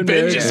 never been Ben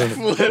married. just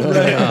flipped. Oh,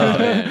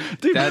 man.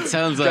 Dude, That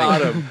sounds got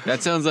like him.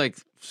 that sounds like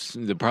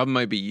the problem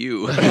might be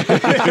you.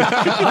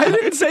 I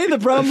didn't say the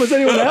problem was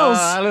anyone else.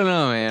 I don't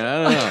know, man.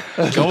 I don't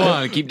know. Go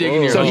on, keep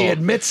digging your So hole. he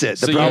admits it.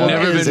 The So you've problem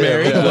never is been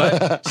married? him.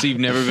 What? So you've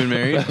never been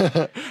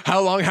married?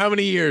 How long? How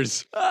many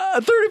years?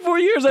 34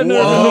 years I've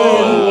never been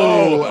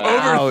married. Whoa!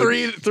 Ouch.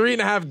 Over three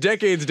and a half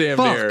decades, damn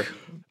near. Fuck.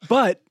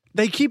 But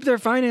they keep their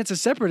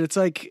finances separate. It's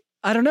like,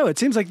 I don't know. It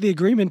seems like the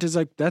agreement is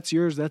like, that's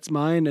yours, that's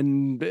mine.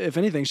 And if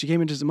anything, she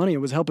came into some money. It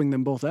was helping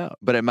them both out.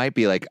 But it might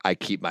be like I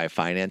keep my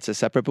finances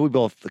separate, but we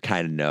both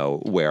kind of know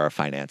where our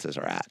finances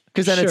are at.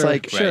 Because then it's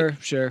like,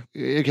 Sure.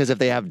 because if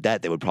they have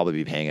debt, they would probably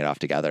be paying it off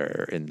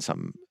together in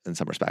some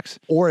respects.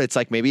 Or it's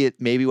like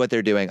maybe what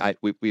they're doing.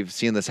 We've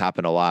seen this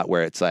happen a lot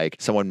where it's like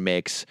someone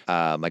makes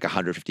like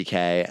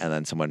 150K and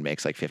then someone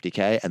makes like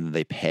 50K and then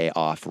they pay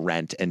off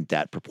rent and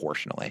debt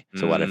proportionally.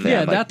 So what if they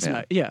have like, that's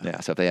not, yeah.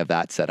 So if they have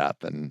that set up,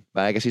 but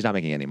I guess he's not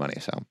making any money,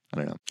 so I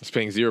don't know. It's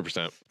paying 0%.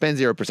 Spend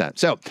 0%.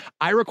 So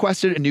I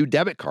requested a new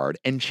debit card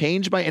and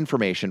changed my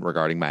information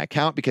regarding my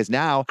account because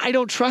now I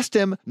don't trust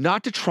him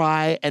not to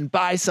try and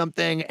buy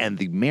something, and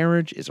the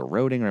marriage is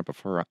eroding right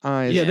before our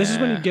eyes. Yeah, this is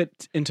when you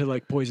get into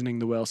like poisoning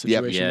the well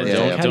situation. Yeah, where it's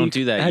like, don't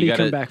do that. How do You you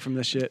come gotta back from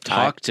this shit?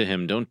 Talk to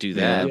him. Don't do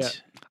that. Yeah.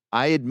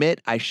 I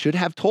admit I should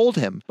have told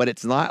him, but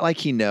it's not like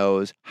he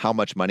knows how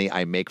much money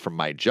I make from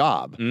my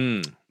job.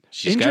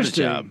 She's got a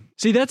job.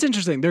 See, that's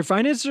interesting. Their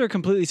finances are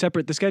completely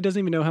separate. This guy doesn't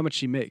even know how much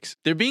she makes.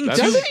 They're being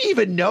That's- too. Doesn't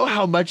even know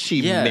how much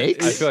she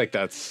makes. I feel like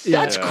that's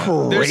That's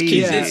There's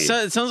crazy. kids.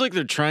 It sounds like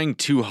they're trying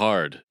too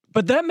hard.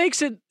 But that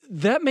makes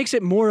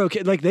it more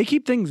okay. Like they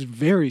keep things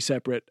very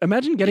separate.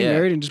 Imagine getting Yeah.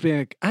 married and just being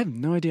like, I have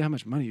no idea how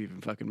much money you even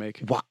fucking make.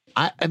 What?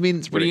 I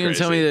mean, What are you going to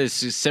tell me? There's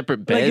separate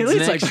Like, beds at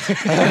least next? like,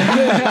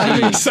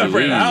 Jeez separate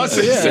Louise.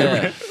 houses.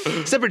 Yeah.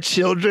 separate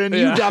children.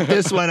 You adopt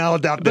this one, I'll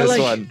adopt this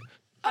like, one.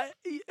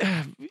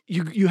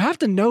 you have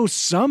to know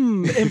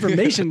some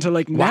information to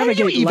like Why are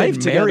navigate you life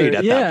even married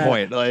together. at that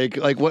point?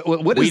 Like what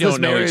We is this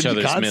don't know marriage each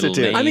other's middle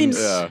constitute? names. I mean,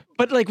 Yeah.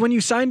 but like when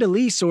you signed a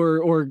lease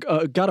or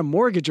got a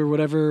mortgage or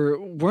whatever,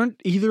 weren't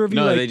either of you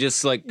No, like, they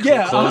just like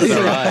yeah, close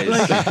their eyes.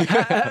 like,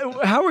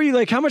 how are you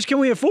like? How much can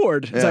we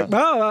afford? It's Yeah. like,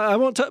 well, I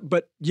won't.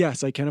 But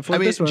yes, I can afford I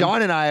mean, this one.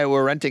 John and I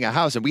were renting a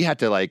house, and we had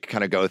to like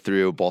kind of go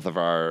through both of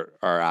our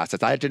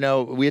assets. We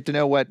had to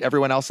know what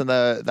everyone else in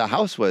the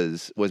house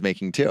was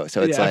making too.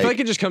 So it's Yeah, I like, feel like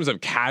it just comes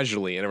up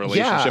casually in a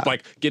relationship,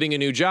 like getting a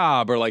new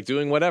job or like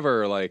doing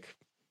whatever. Like,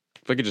 I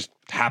feel like it just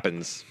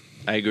happens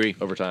I agree.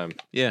 over time.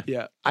 Yeah.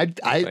 yeah, I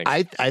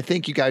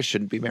think you guys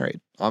shouldn't be married.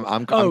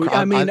 I'm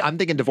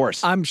thinking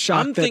divorce. I'm shocked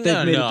I'm that thinking,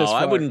 they've made it this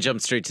far. I wouldn't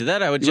jump straight to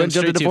that. I would You jump wouldn't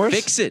jump to straight to divorce?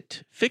 fix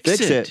it. Fix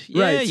it.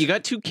 Yeah, Right. you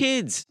got 2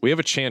 kids. We have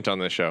a chant on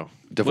this show.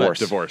 Divorce.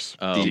 Divorce.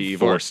 Oh.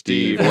 Divorce.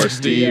 Divorce.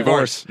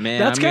 Divorce. Man,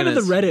 That's I'm kind of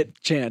the gonna- Reddit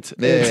chant.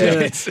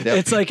 Yeah,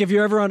 It's like if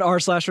you're ever on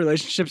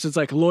r/relationships, it's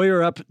like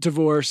lawyer up,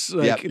 divorce.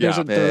 Like Yep. there's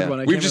a Yeah. third Yeah. one.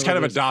 I We've can't just kind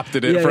of remember what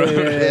adopted it it is.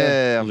 from.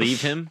 Yeah.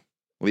 Leave him.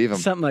 Leave him.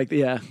 Something like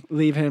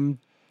leave him,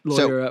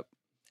 lawyer up.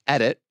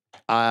 Edit.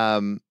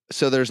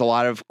 So there's a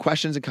lot of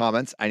questions and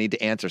comments. I need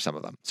to answer some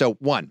of them. So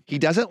 1, he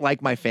doesn't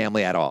like my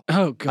family at all.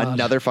 Oh god,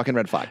 Another fucking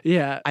red flag.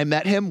 Yeah, I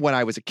met him when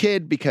I was a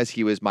kid because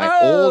he was my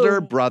Oh.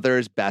 older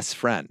brother's best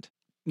friend.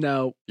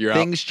 no. You're out.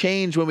 Things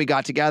changed when we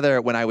got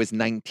together when I was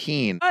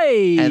 19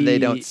 Hey, and they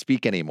don't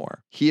speak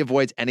anymore. He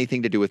avoids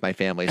anything to do with my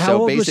family. How so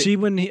old was basic- she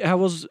when he? How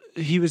was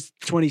he? Was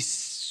 20?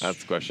 That's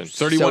the question.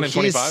 31 and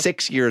so he's 25.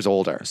 6 years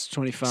older.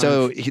 25.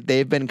 So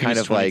they've been He kind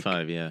was of like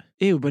 25, yeah.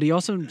 ew, but he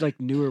also like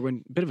knew her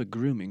when bit of a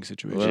grooming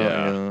situation.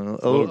 Yeah. a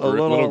Little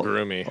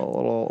groomy. A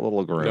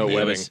little groomy. No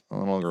wedding. A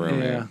little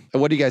groomy. Yeah.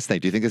 What do you guys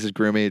think? Do you think this is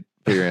groomy?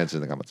 Put your answers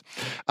in the comments.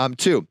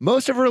 2,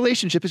 most of our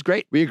relationship is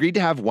great. We agreed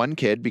to have 1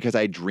 kid because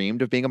I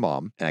dreamed of being a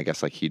mom. And I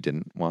guess like he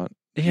didn't want,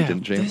 he Yeah,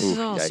 didn't dream. this is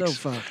Ooh, all so yikes.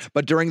 fucked.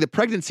 But during the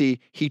pregnancy,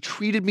 he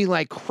treated me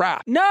like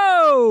crap.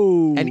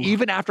 No, And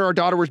even after our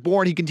daughter was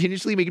born, he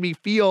continuously made me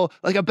feel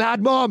like a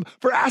bad mom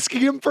for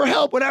asking him for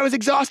help when I was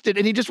exhausted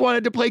and he just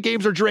wanted to play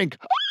games or drink.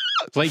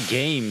 Play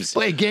games.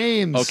 Play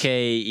games.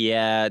 Okay,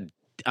 yeah.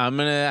 I'm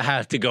going to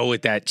have to go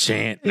with that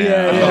chant now.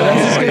 Yeah,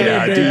 this is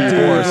gonna be a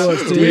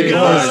big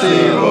divorce.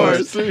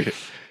 divorce.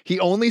 Divorce. He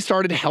only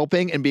started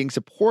helping and being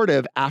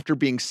supportive after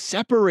being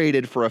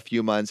separated for a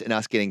few months and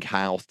us getting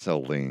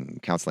counseling.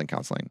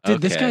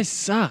 Dude, this guy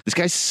sucks. This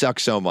guy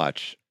sucks so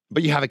much.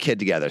 But you have a kid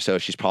together, so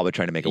she's probably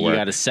trying to make it You work.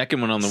 got a second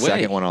one on the way.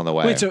 Second one on the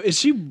way. Wait, so is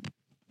she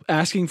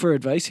asking for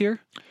advice here?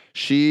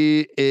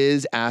 She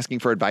is asking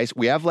for advice.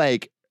 We have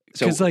like,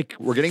 so like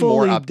we're getting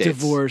fully more updates.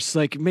 divorce,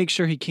 like make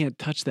sure he can't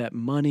touch that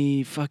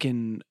money.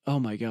 Fucking, oh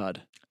my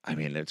God. I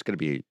mean, it's going to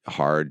be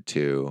hard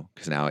to,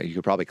 because now you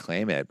could probably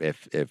claim it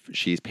if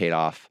she's paid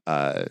off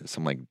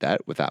some like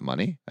debt with that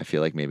money. I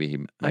feel like maybe he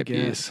might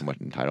be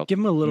somewhat entitled. Give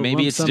him a little. Maybe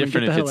lump it's sum and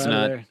different get the if it's hell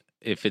out of not there.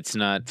 if it's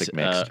not It's like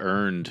mixed.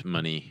 earned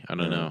money. I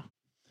don't know.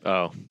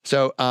 Oh,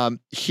 So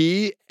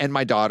he and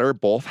my daughter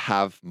both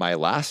have my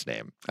last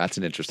name. That's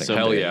an interesting. So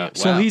hell update. yeah.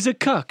 So Wow. he's a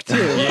cuck too.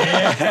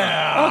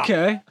 yeah.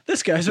 Okay,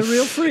 this guy's a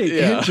real freak.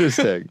 Yeah.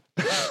 Interesting.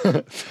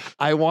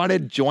 I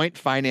wanted joint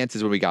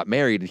finances when we got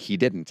married and he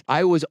didn't.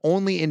 I was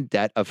only in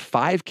debt of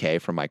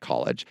 $5,000 from my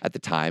college at the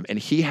time and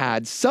he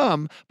had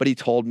some, but he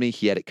told me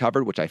he had it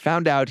covered, which I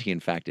found out he in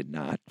fact did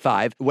not.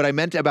 5. What I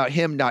meant about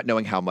him not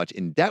knowing how much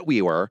in debt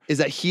we were is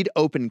that he'd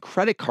open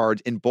credit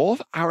cards in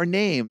both our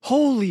names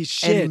Holy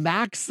shit. and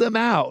max them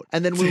out.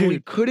 And then when we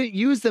Dude. couldn't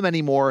use them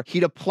anymore,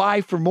 he'd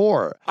apply for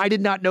more. I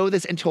did not know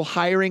this until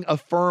hiring a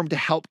firm to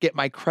help get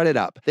my credit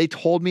up. They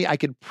told me I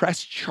could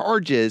press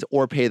charges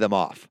or pay them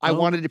off. I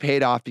wanted to pay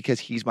it off because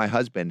he's my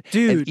husband.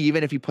 Dude. And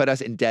even if he put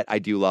us in debt, I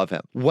do love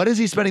him. What is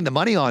he spending the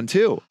money on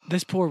too?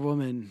 This poor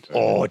woman.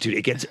 Oh, dude,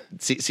 it gets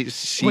see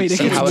Wait, it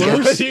see gets how worse?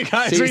 goes? You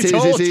guys, See, we see,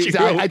 told see, you.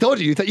 I told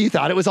you. You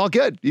thought it was all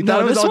good. You No,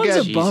 thought it was this all one's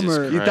good. a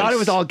bummer. You thought it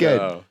was all good.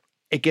 Oh.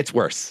 It gets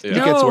worse. Yeah.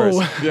 It gets worse.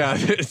 Yeah,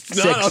 it's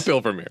not 6.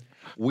 uphill from here.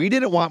 We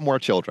didn't want more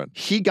children.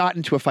 He got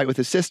into a fight with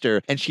his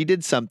sister and she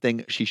did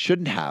something she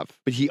shouldn't have,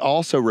 but he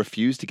also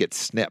refused to get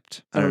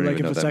snipped. I don't like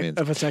even know what that means.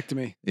 a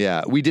vasectomy.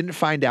 Yeah, we didn't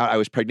find out I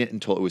was pregnant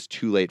until it was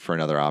too late for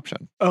another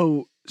option.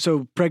 Oh,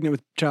 so pregnant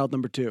with child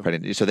number 2.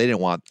 Pregnant, so they didn't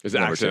want It's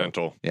number 2.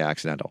 accidental. Yeah,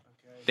 accidental.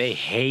 They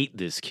hate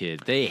this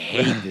kid. They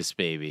hate this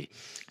baby.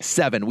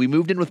 7, we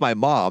moved in with my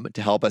mom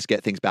to help us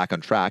get things back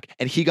on track,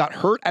 and he got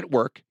hurt at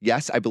work.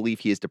 Yes, I believe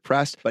he is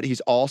depressed, but he's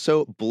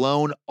also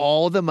blown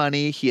all the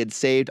money he had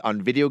saved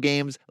on video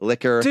games,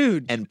 liquor,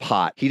 Dude. and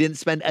pot. He didn't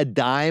spend a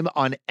dime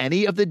on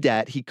any of the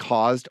debt he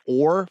caused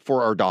or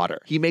for our daughter.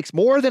 He makes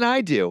more than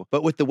I do,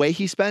 but with the way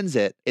he spends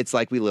it, it's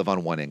like we live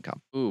on one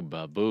income. Ooh,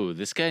 babu.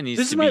 This guy needs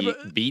This to is be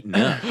my- beaten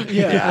up.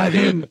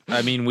 Yeah,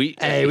 I mean, we.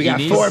 Hey, we he got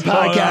needs- 4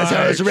 podcast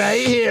hosts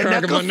right here.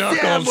 Crack 'em Knuckle the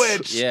knuckles.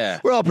 sandwich. Yeah.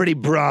 We're all pretty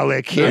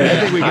brolic here. I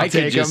think we can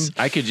take them.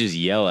 I could just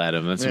yell at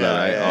him. That's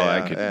about it.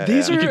 I could.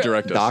 These You are could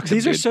direct us. Dox him,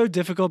 these are dude. so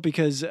difficult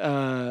because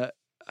I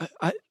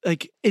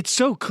like it's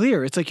so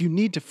clear. It's like you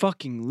need to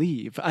fucking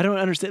leave. I don't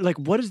understand. Like,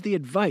 what is the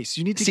advice?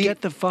 You need to See,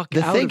 get the fuck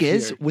The out thing of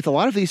is, here. with a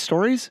lot of these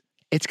stories,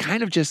 it's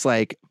kind of just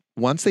like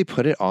once they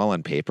put it all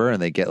on paper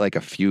and they get like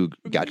a few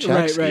gut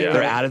checks, Right, they're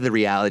right. out of the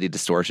reality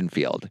distortion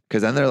field.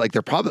 Because then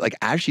they're probably like,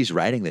 as she's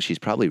writing this, she's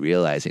probably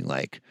realizing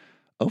like,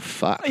 oh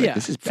fuck, like, Yeah,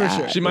 this is for bad.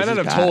 sure. She might This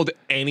not is have bad. told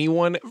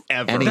anyone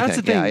ever. anything. That's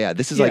the thing. Yeah.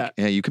 This is Yeah.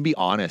 like, you can be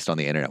honest on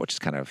the internet, which is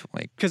kind of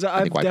like Because I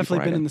I've think why people definitely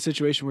write been it. in the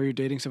situation where you're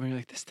dating someone, you're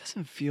like, this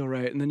doesn't feel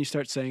right, and then you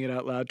start saying it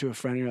out loud to a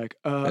friend, and you're like,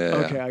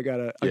 okay, I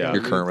gotta. Yeah.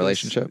 Your current leave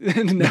this. relationship?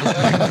 No,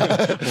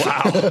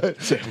 Wow.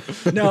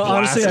 no.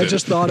 Honestly, I Blasted.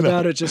 just thought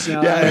about it just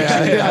now.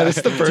 Yeah. This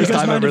is the Do you first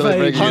guys time I'm mind if really I-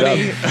 bringing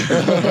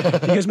it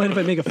up. Do you guys mind if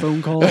I make a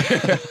phone call?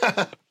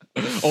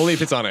 Only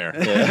if it's on air.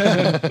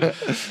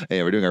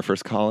 Hey, we're doing our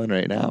first call in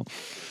right now.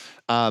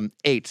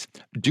 8,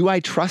 do I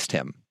trust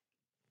him?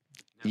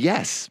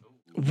 Yes.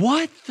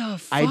 What the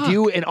fuck? I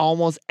do in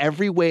almost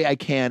every way I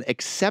can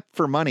except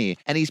for money,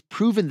 and he's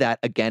proven that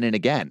again and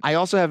again. I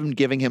also have been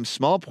giving him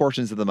small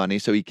portions of the money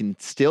so he can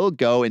still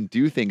go and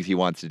do things he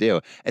wants to do.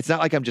 It's not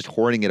like I'm just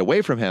hoarding it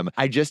away from him.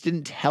 I just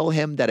didn't tell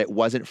him that it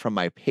wasn't from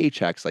my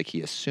paychecks like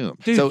he assumed.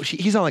 Dude. So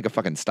he's on like a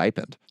fucking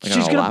stipend. Like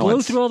She's an gonna blow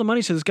allowance. through all the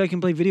money so this guy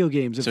can play video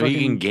games. and So he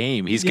fucking- can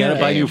game. He's got to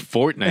Yeah. buy you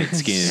Fortnite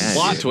skins. Yeah.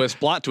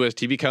 Plot twist.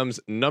 He becomes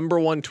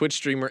 #1 Twitch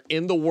streamer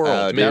in the world,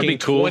 That'd making be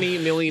cool. 20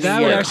 million That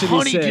a would year. actually be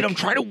Honey, sick. dude, I'm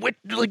trying to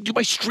do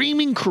my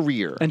streaming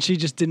career. And she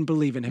just didn't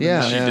believe in him.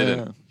 Yeah, She yeah, didn't.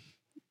 yeah.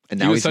 And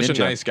He now was he's such a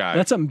ninja. nice guy.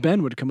 That's something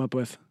Ben would come up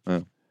with.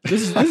 Oh.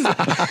 This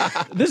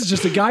is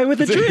just a guy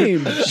with a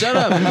dream. Shut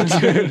up.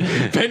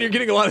 Ben, you're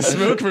getting a lot of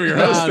smoke from your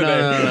host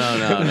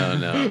today.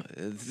 No.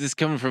 This is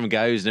coming from a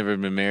guy who's never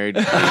been married.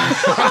 Please,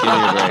 give me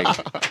a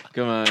break.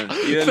 Come on.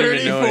 He doesn't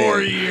even know 34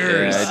 anything.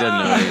 years. Yeah, I didn't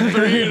know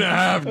anything.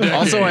 3.5 decades.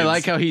 Also, I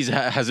like how he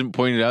hasn't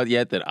pointed out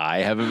yet that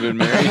I haven't been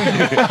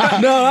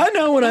married. No, I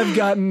know when I've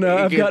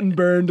gotten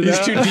burned. He's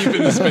too deep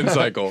in the spin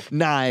cycle.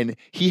 9,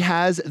 he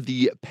has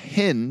the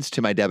pins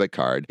to my debit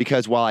card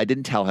because while I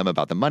didn't tell him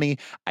about the money,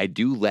 I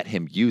do let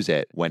him use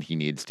it when he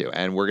needs to.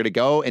 And we're going to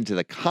go into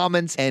the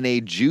comments and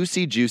a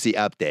juicy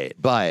update.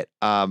 But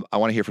I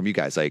want to hear from you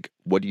guys. Like,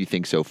 what do you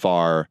think so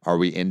far? Are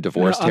we in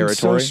divorce I'm so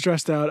territory?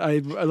 stressed out. I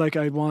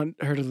want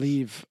her to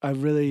leave. I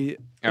want her to leave.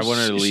 I want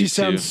her to She leave,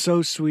 sounds too.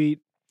 so sweet.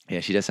 Yeah,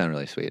 she does sound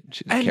really sweet.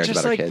 She And cares just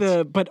about her like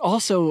kids. but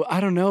also, I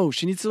don't know.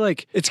 She needs to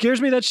like, it scares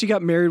me that she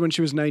got married when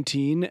she was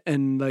 19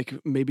 and like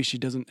maybe she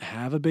doesn't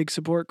have a big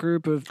support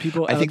group of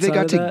people. I think they got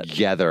outside of that.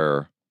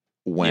 together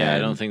when. Yeah, I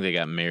don't think they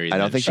got married. I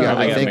don't then. think She she got.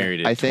 probably I think. married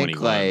at I think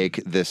 21. like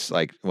this,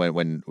 like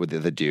when with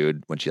the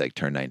dude when she like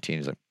turned 19,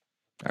 he's like,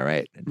 all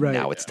right, Right.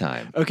 now it's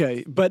time.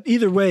 Okay. But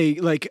either way,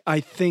 like, I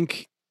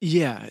think,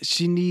 yeah,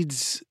 she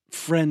needs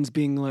friends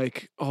being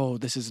like, oh,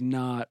 this is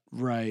not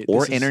right. Or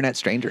This is- internet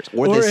strangers,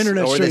 or or this,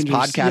 internet or this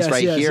strangers. podcast Yes,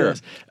 right yes, here.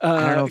 yes. I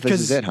don't know if this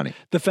 'cause is it, honey.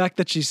 The fact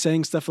that she's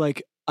saying stuff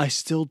like, I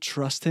still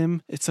trust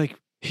him. It's like,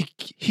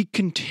 he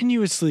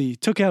continuously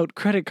took out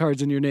credit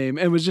cards in your name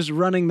and was just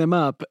running them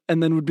up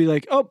and then would be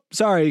like, oh,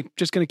 sorry,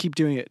 just going to keep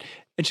doing it.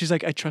 And she's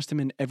like, I trust him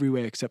in every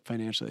way except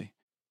financially.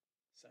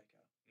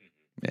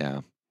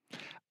 Yeah.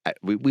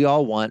 We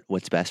all want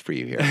what's best for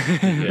you here.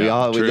 we Yeah,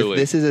 all. truly.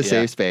 This is a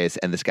Yeah. safe space,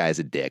 and this guy is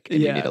a dick,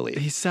 and you need to leave.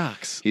 He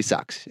sucks. He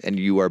sucks, and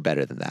you are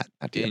better than that.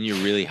 Not you. And you're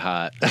really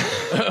hot.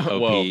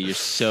 Whoa. OP, you're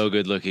so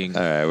good looking.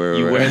 All right,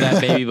 You wear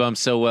that baby bump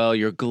so well.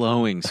 You're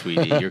glowing,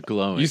 sweetie. You're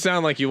glowing. You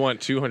sound like you want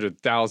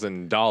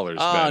 $200,000.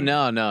 Oh, Ben.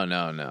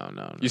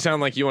 no. You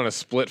sound like you want to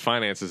split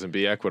finances and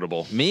be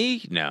equitable.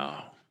 Me? No.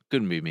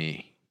 Couldn't be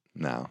me.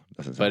 No,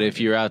 doesn't. But sound if like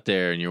you're out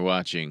there and you're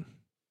watching,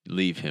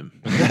 leave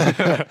him.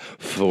 it.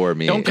 For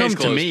me, Don't come Case to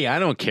closed. me. I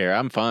don't care.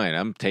 I'm fine.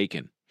 I'm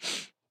taken.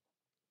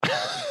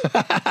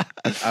 I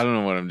don't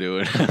know what I'm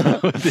doing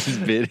with this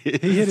bit. He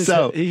hit his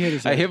So, head. He hit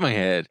his I head. hit my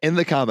head. In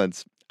the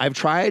comments, I've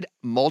tried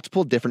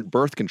multiple different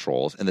birth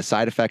controls and the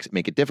side effects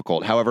make it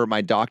difficult. However,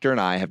 my doctor and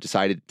I have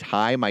decided to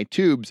tie my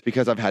tubes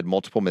because I've had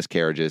multiple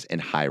miscarriages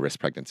and high risk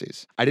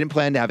pregnancies. I didn't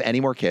plan to have any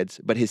more kids,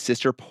 but his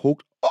sister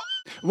poked.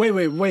 Wait,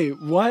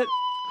 what?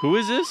 Who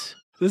is this?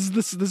 This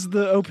is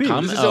the OP.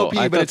 Com- This is Oh, OP,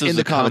 I but thought it's this in was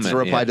the a comments. It's a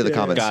comment. reply to the Yeah.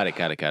 comments.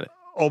 Got it.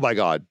 Oh my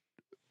God,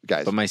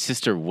 guys. But my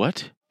sister,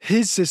 what?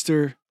 His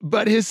sister.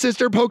 But his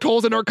sister poked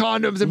holes in our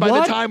condoms, and by the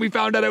What? time we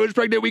found out I was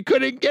pregnant, we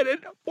couldn't get an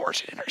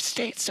abortion in our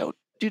state. So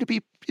due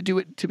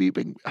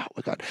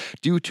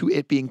to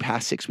it being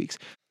past 6 weeks.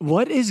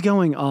 What is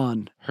going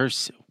on?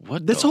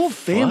 What? This the whole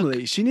fuck?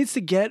 family. She needs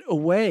to get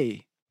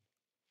away.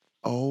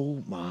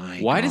 Oh my!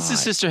 Why does the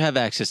God. sister have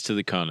access to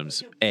the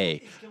condoms?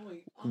 A.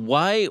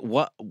 Why?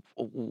 What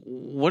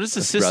does the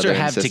This sister brother and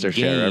have sister to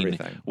share gain?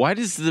 everything. Why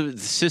does the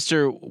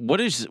sister?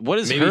 What is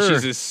Maybe her?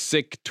 she's as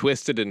sick,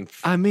 twisted, and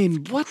I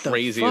mean, what the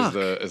crazy fuck?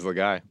 as the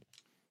guy.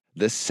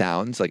 This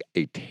sounds like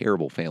a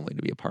terrible family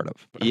to be a part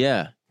of.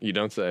 Yeah. You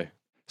don't say.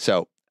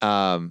 So,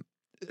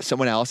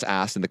 someone else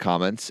asked in the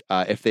comments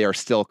if they are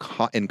still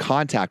in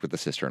contact with the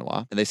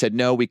sister-in-law, and they said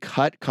no. We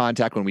cut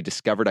contact when we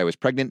discovered I was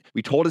pregnant.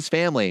 We told his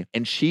family,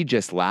 and she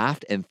just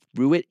laughed and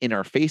threw it in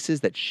our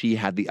faces that she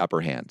had the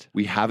upper hand.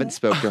 We haven't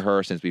spoke to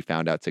her since we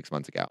found out 6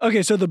 months ago.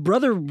 Okay, so the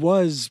brother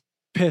was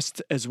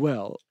pissed as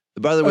well. The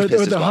brother was Or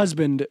pissed as the well.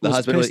 husband The was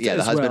husband was pissed the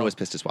as husband well. was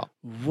pissed as well.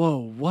 Whoa,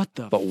 what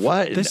the But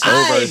what? This-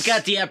 I've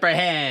got the upper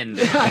hand.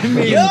 I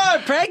mean,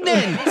 You're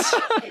pregnant.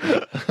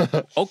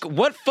 Okay,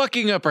 what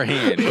fucking upper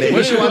hand?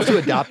 Maybe she wants to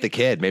adopt the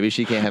kid. Maybe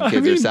she can't have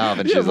kids herself,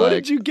 and yeah, she's what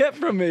like, did you get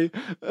from me?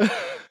 And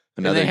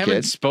another they haven't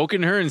kid.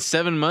 spoken to her in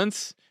 7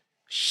 months.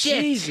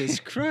 Shit. Jesus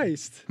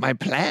Christ. My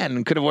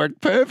plan could have worked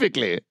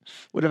perfectly.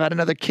 Would have had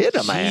another kid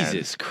on my hands.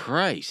 Jesus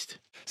Christ.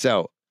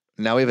 So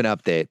now we have an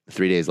update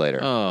 3 days later.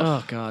 Oh.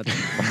 Oh God.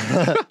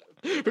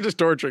 We're just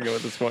torturing him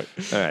at this point.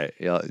 All right.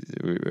 Are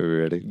we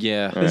ready?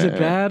 Yeah. All Is right, it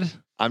bad?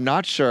 I'm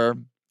not sure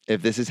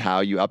if this is how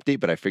you update,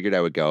 but I figured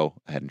I would go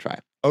ahead and try.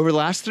 Over the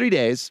last 3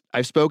 days,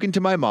 I've spoken to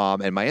my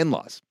mom and my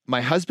in-laws. My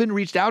husband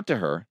reached out to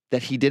her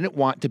that he didn't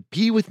want to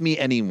be with me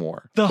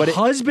anymore. The But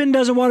husband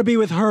doesn't want to be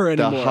with her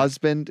the anymore.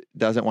 husband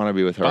doesn't want to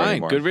be with her Fine.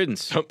 anymore. Good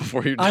riddance.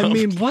 Before you're I dumped.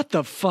 mean, what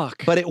the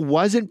fuck? But it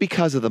wasn't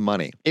because of the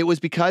money. It was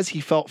because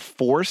he felt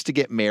forced to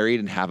get married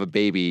and have a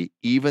baby,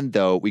 even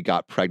though we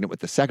got pregnant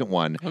with the second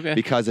one Okay.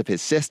 because of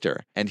his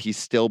sister, and he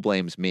still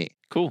blames me.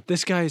 Cool.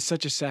 This guy is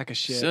such a sack of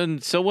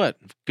shit. So what?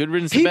 Good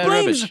riddance to He bad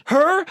blames rubbish.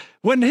 her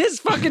when his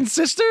fucking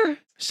sister.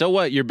 So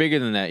what? You're bigger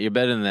than that. You're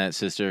better than that,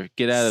 sister.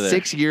 Get out of there.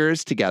 6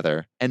 years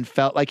together and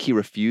felt like he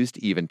refused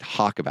to even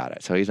talk about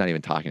it. So he's not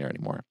even talking to her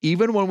anymore.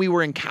 Even when we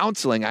were in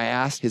counseling, I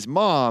asked his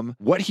mom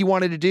what he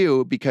wanted to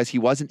do because he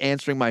wasn't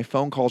answering my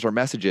phone calls or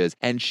messages.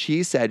 And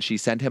she said she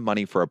sent him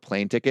money for a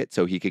plane ticket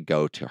so he could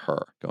go to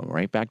her. Going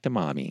right back to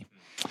mommy.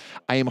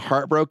 I am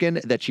heartbroken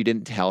that she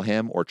didn't tell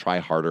him or try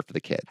harder for the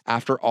kid.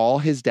 After all,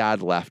 his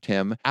dad left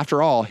him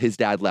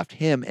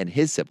and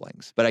his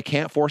siblings. But I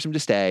can't force him to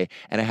stay,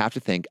 and I have to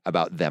think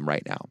about them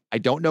right now. I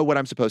don't know what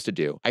I'm supposed to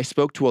do. I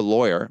spoke to a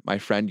lawyer my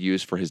friend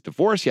used for his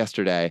divorce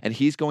yesterday, and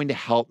he's going to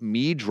help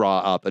me draw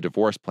up a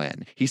divorce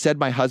plan. He said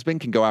my husband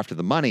can go after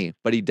the money,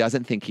 but he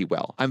doesn't think he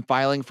will. I'm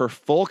filing for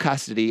full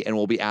custody and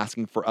will be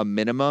asking for a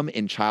minimum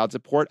in child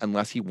support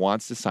unless he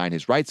wants to sign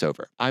his rights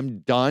over. I'm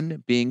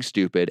done being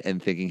stupid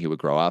and thinking he would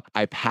grow up.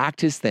 I packed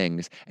his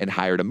things and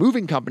hired a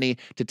moving company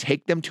to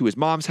take them to his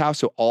mom's house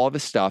so all of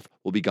his stuff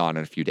will be gone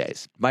in a few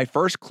days. My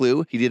first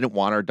clue he didn't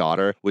want our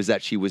daughter was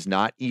that she was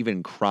not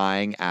even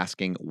crying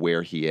asking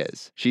where he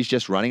is. She's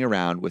just running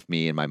around with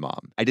me and my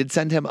mom. I did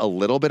send him a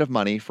little bit of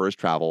money for his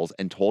travels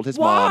and told his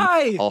mom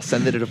I'll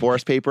send the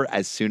divorce paper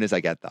as soon as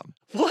I get them.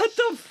 What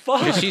the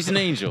fuck? She's an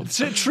angel.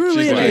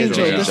 Truly She's an an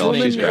angel. angel. This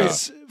woman She's great.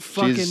 is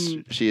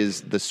fucking. She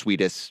is the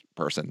sweetest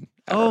person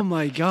ever. Oh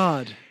my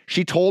God.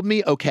 She told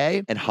me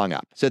okay and hung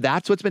up. So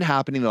that's what's been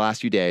happening the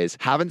last few days.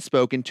 Haven't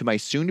spoken to my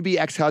soon-to-be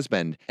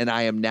ex-husband, and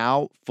I am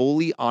now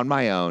fully on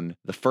my own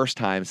the first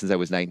time since I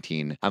was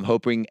 19. I'm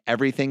hoping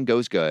everything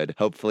goes good.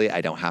 Hopefully I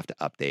don't have to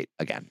update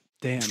again.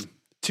 Damn.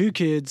 2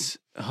 kids,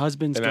 a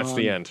husband's And that's gone.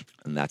 the end.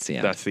 And that's the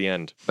end. That's the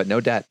end. But no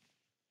debt.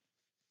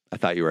 I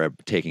thought you were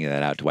taking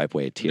that out to wipe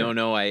away a tear.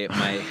 No,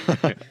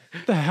 What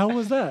the hell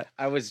was that?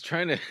 I was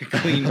trying to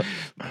clean.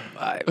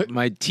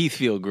 My teeth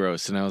feel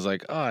gross, and I was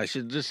like, oh, I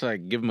should just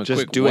like give him a Just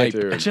quick do it.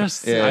 wipe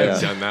Just Yeah,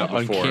 I've done that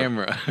on before.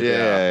 camera.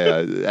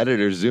 Yeah.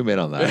 Editor, zoom in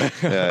on that.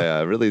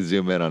 Yeah. Really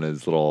zoom in on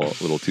his little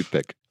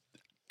toothpick.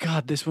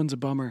 God, this one's a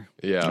bummer.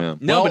 Yeah.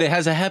 No, Well, but it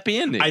has a happy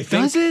ending. I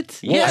think Does it?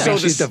 Yeah. So So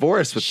she's this-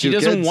 divorced with she 2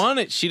 doesn't kids. want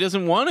it. She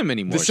doesn't want him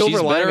anymore. the silver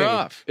She's better lining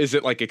off. is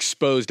it like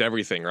exposed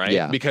everything, right?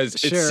 Yeah. Because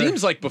Sure. it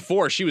seems like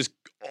before she was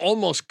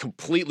almost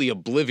completely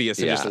oblivious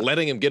and just Yeah.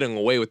 letting him getting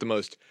away with the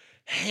most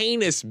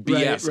heinous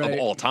BS right. of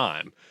all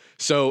time.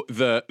 So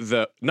the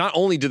not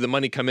only did the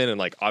money come in and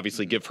like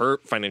obviously give her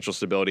financial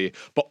stability,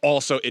 but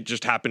also it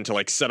just happened to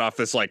like set off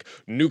this like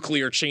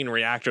nuclear chain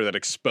reactor that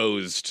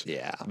exposed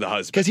the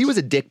husband. Because he was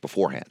a dick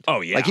beforehand.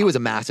 Oh, yeah. Like he was a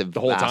massive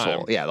whole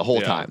asshole. time. Yeah, the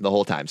whole Yeah.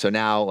 time. So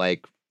now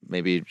like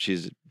maybe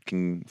she's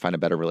can find a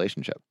better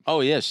relationship. Oh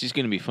yeah, she's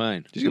gonna be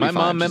fine. She's gonna My be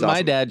fine. mom met She's my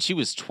awesome. dad. She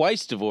was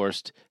twice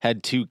divorced,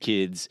 had 2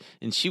 kids,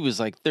 and she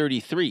was like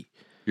 33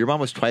 Your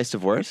mom was twice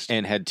divorced?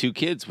 and had 2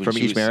 kids when From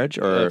she each was- marriage,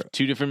 or-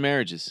 2 different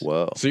marriages.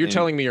 Whoa. So you're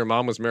telling me your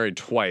mom was married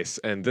twice,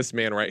 and this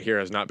man right here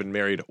has not been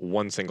married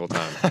one single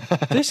time.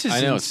 This is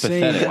I know, it's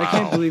insane. pathetic. I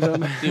can't believe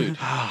I'm. Dude,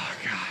 Oh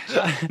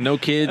gosh! no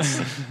kids,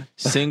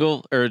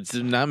 single or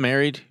not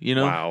married. You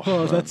know. Wow.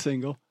 Oh, that's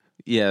single.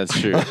 Yeah, that's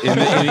true. In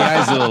the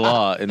eyes of the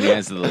law. In the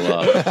eyes of the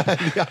law.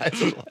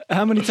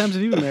 How many times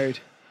have you been married?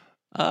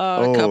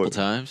 A couple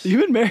times.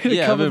 You've been married. Yeah,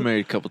 a I've couple been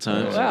married a couple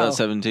times. Wow. About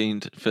 7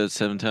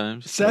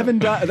 times. 7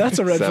 That's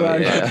a red flag.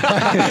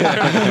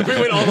 We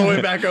went all the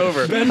way back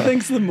over. Ben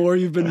thinks the more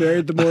you've been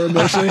married, the more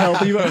emotionally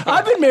healthy you are.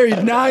 I've been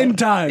married 9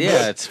 times.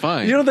 Yeah, it's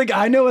fine. You don't think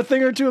I know a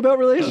thing or two about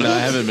relationships? No, I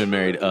haven't been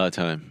married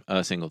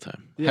a single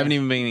time. Yeah. Haven't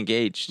even been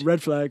engaged.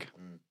 Red flag.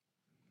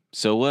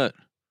 So what?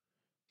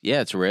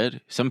 Yeah, it's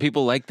red. Some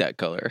people like that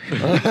color.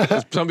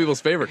 Some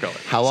people's favorite color.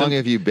 How long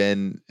have you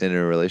been in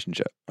a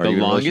relationship? Are The you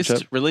in a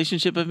longest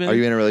relationship I've been Are in?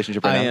 you in a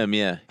relationship right I now? am,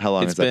 yeah. How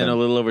long It's has that been been? a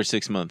little over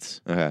 6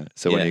 months. Okay.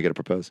 So when Yeah. are you going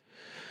to propose?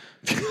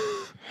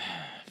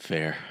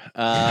 Fair.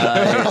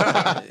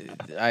 At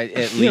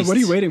least. Yeah, what are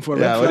you waiting for?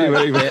 Yeah, Red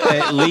what are you flag.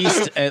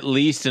 waiting at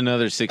least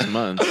another 6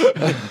 months.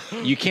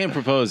 You can't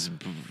propose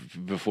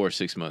before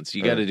 6 months.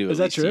 You got to do it. Is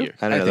that true?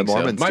 I don't know. The think so.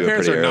 Mormons My do it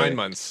parents pretty are early. 9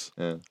 months.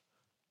 Yeah.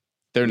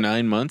 They're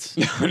 9 months.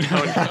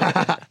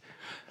 No.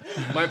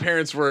 My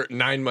parents were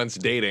 9 months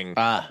dating,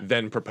 Ah.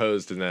 then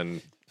proposed, and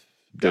then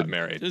got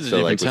married. This is a So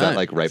like, different was that time.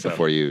 like right So-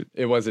 before you?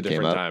 It was a Came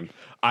different up? time.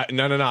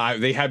 No.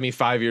 They had me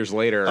 5 years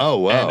later. Oh,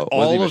 wow. And Wasn't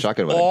all even of,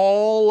 shotgun wedding.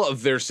 all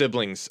of their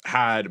siblings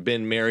had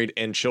been married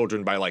and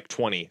children by like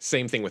 20.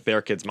 Same thing with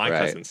their kids, my Right.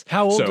 cousins.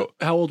 How old? So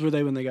How old were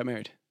they when they got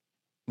married?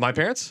 my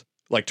parents,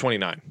 like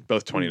 29,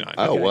 both 29.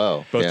 Oh, Okay.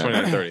 whoa. Both Yeah.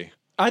 29 and 30.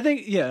 I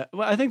think. Yeah.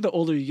 Well, I think the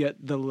older you get,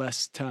 the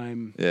less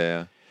time.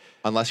 Yeah.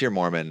 Unless you're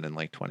Mormon and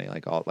like 20,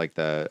 like all like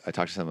I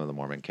talked to some of the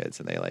Mormon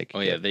kids and they like, Oh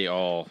yeah,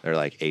 they're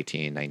like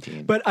 18,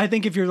 19. But I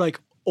think if you're like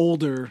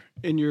older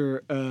in your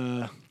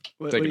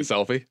Taking a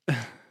selfie.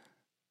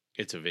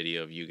 it's a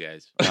video of you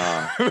guys.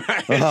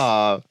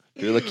 Oh,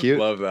 you look cute.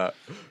 Love that.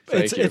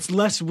 Thank you. it's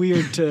less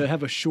weird to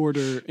have a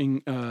shorter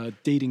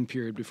dating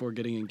period before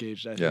getting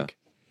engaged. I Yeah. think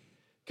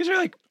because you're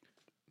like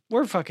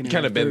we're fucking in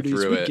Kinda our been 30s,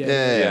 through we it. get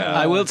Yeah.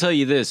 I will tell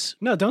you this: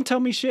 No, don't tell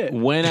me shit.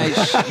 when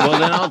well,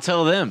 then I'll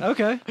tell them.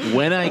 Okay.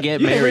 When I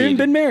get You've never even married,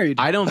 been married.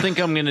 I don't think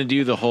I'm gonna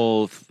do the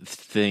whole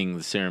thing,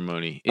 the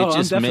ceremony. It Oh, I'm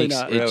just definitely makes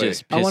not. it Really?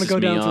 just pisses I want to go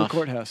me down to the off.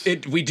 courthouse.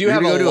 We do You're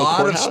have gonna a go to a lot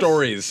of courthouse?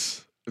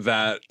 stories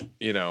that,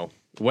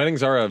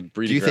 weddings are a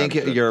breeding Do you think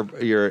ground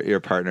for- your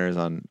partner is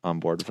on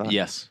board with that?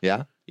 Yes.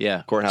 Yeah.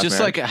 Yeah. Courthouse just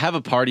marriage? like have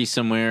a party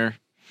somewhere.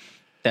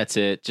 That's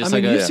it. Just I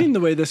mean, like you've seen the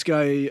way this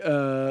guy,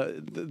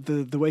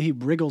 the way he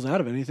wriggles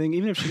out of anything.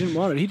 Even if she didn't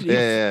want it,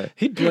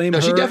 he'd blame No,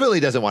 her. she definitely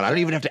doesn't want it. I don't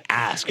even have to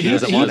ask. She He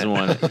doesn't he want doesn't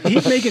it. want it.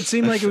 He'd make it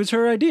seem like it was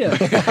her idea.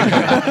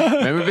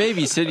 Remember, babe,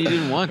 you said you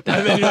didn't want And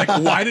that. then you're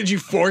like, why did you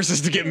force us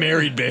to get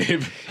married,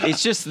 babe?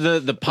 It's just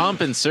the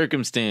pomp and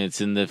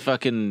circumstance and the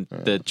fucking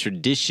the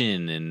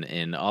tradition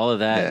and all of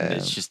that.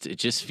 And Yeah. it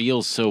just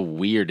feels so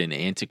weird and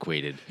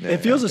antiquated. It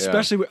feels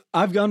especially.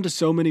 I've gone to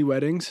so many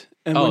weddings.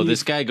 And Oh, when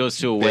this guy goes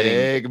to a Big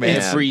wedding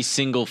man. every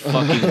single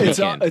fucking It's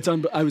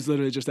weekend. I was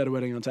literally just at a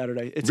wedding on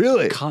Saturday. It's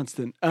Really?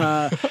 constant.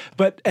 And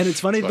it's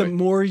funny. The funny.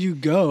 more you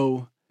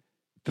go,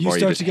 the more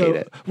you just hate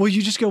it. Well,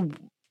 you just go,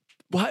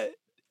 what?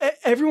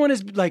 Everyone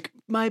is like,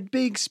 my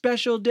big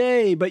special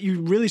day. But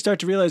you really start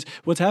to realize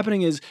what's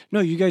happening is, no,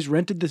 you guys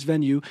rented this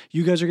venue.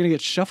 You guys are going to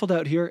get shuffled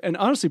out here. And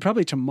honestly,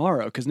 probably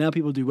tomorrow, because now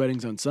people do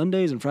weddings on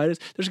Sundays and Fridays.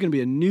 There's going to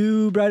be a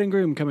new bride and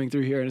groom coming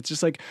through here. And it's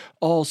just like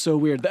all so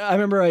weird. I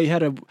remember I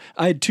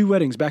had 2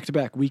 weddings back to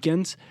back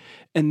weekends.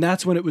 And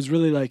that's when it was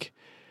really like,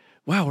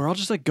 wow, we're all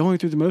just like going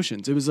through the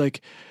motions. It was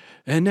like,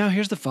 and now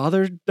here's the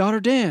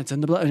father-daughter dance,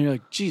 and you're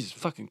like, Jesus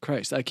fucking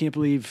Christ, I can't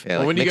believe. Yeah,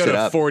 well, when you go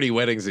to 40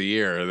 weddings a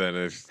year, then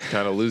it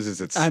kind of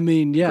loses its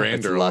grandeur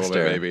it's a little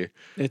bit, maybe.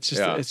 It's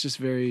just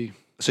very.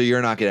 So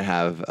you're not going to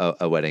have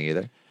a wedding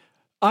either?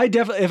 I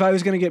definitely, if I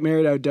was going to get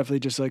married, I would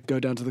definitely just like go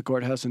down to the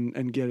courthouse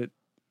and get it,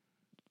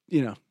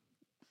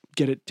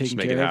 get it taken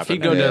care of.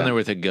 He'd go down there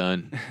with a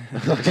gun.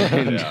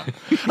 Yeah.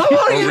 I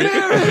want to get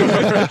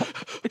married.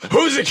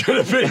 Who's it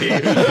gonna be?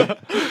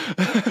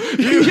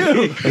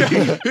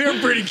 You're a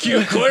pretty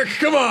cute clerk.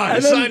 Come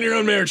on, sign your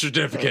own marriage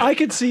certificate. I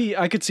could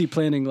see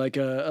planning like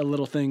a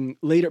little thing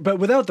later, but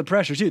without the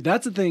pressure too.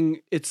 That's the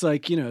thing. It's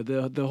like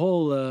the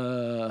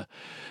whole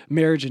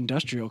marriage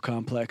industrial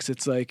complex.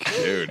 It's like,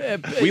 dude,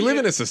 we live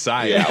in a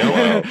society.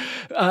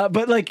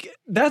 But like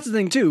that's the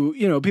thing too.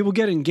 People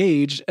get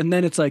engaged, and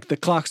then it's like the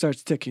clock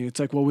starts ticking. It's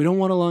like, well, we don't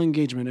want a long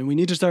engagement, and we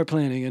need to start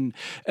planning,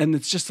 and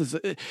it's just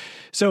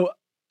so.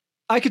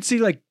 I could see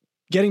like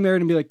getting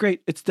married and be like,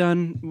 great, it's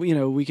done.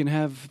 We can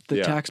have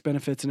the tax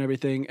benefits and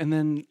everything. And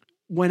then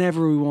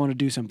whenever we want to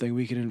do something,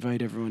 we can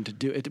invite everyone to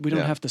do it. We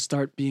don't have to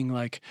start being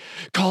like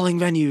calling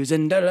venues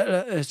and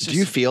it's just, do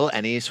you feel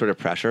any sort of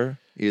pressure,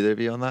 either of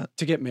you, on that?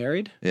 To get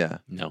married? Yeah.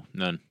 No,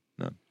 none.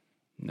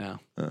 No.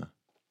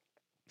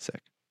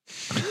 Sick.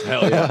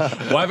 Hell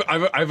yeah. Well,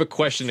 I have a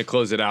question to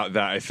close it out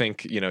that I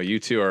think, you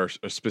two are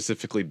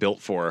specifically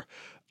built for.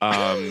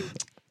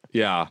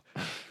 Yeah.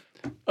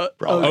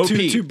 OP.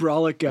 Two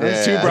brolic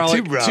guys. Yeah,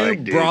 two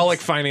brolic brolic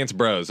finance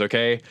bros,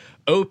 okay?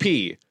 OP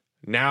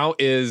now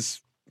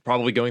is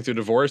probably going through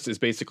divorce, is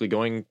basically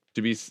going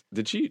to be,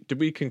 did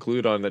we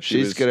conclude on that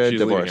she's going to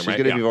divorce? Him, right? She's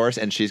going to divorce,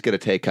 and she's going to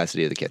take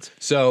custody of the kids.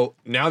 So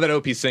now that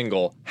OP's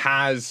single,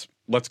 has,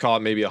 let's call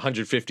it maybe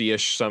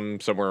 150-ish,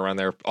 somewhere around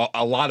there,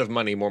 a lot of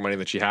money, more money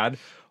than she had.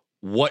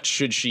 What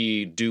should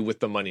she do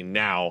with the money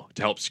now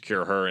to help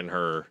secure her and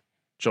her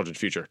children's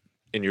future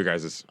in your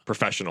guys'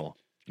 professional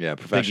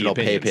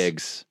pay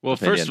pigs. Well,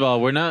 first of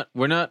all, we're not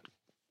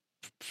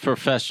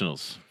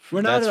professionals.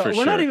 We're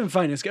not even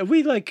finance guys.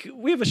 We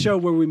have a show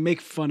where we make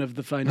fun of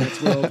the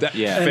finance world.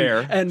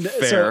 Fair.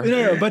 So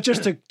no, but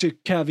just to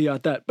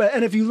caveat that.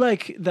 And if you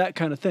like that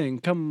kind of thing,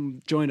 come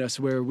join us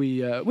where we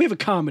have a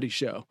comedy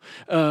show.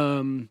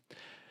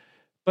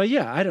 But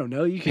yeah, I don't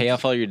know. You can pay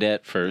off all your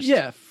debt first.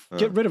 Yeah,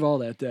 get rid of all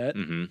that debt.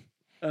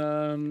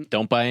 Mm-hmm.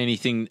 Don't buy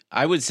anything.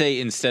 I would say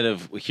instead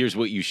of here's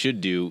what you should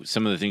do,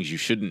 some of the things you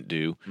shouldn't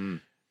do.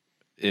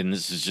 And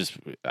this is just,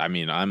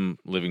 I'm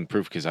living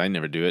proof because I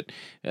never do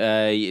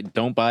it.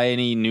 Don't buy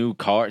any new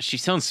car. She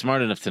sounds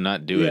smart enough to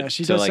not do it. Yeah,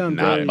 she does sound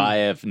not very... buy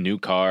a new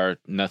car,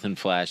 nothing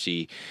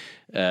flashy.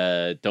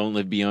 Don't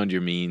live beyond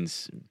your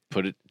means.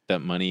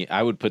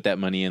 I would put that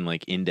money in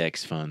like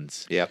index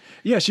funds. Yep.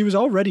 Yeah, she was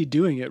already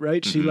doing it,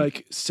 right? She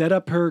like set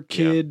up her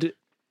kid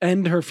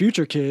and her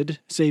future kid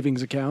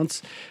savings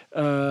accounts,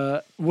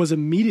 was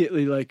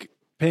immediately like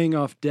paying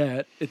off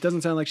debt. It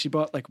doesn't sound like she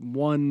bought like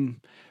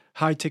one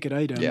high ticket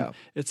item. Yeah.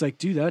 It's like,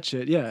 do that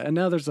shit. Yeah. And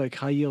now there's like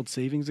high yield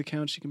savings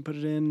accounts she can put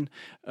it in.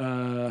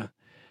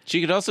 She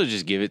could also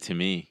just give it to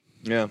me.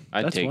 Yeah.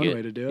 I'd take it. That's one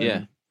way to do it.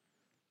 Yeah.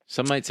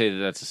 Some might say that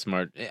that's a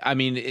smart,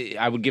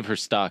 I would give her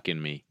stock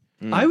in me.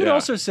 I would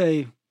also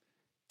say,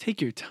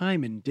 take your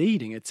time in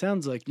dating. It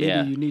sounds like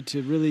maybe you need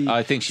to really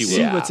I think she will.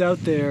 see what's out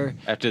there.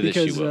 After this,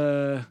 she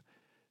will.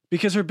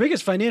 Because her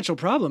biggest financial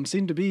problem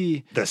seemed to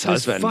be this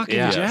husband.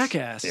 Fucking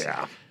jackass.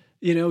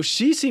 Yeah.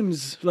 She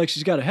seems like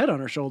she's got a head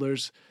on her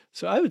shoulders.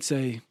 So I would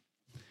say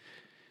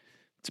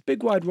it's a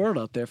big wide world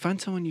out there.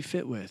 Find someone you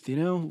fit with,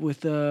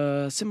 with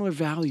similar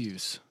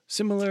values,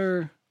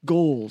 similar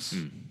goals.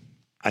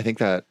 I think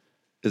that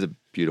is a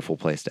beautiful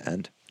place to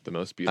end. The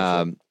most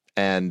beautiful.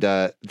 And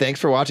thanks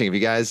for watching. If you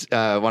guys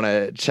want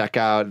to check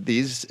out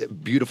these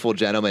beautiful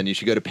gentlemen, you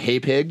should go to Pay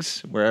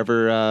Pigs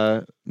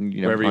wherever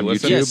wherever on you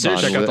listen.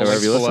 YouTube. Check out the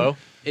links below.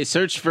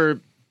 Search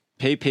for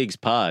Pay Pigs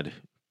Pod.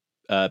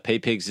 Pay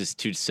Pigs is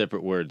 2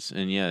 separate words,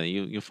 and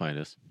you'll find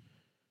us.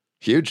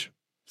 Huge.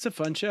 It's a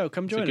fun show.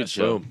 Come join us.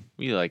 Show.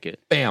 We like it.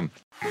 Bam.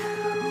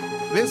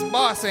 This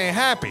boss ain't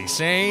happy,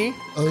 see?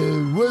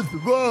 What's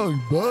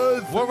wrong,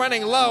 boss? We're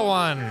running low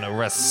on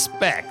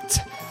respect.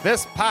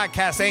 This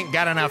podcast ain't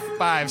got enough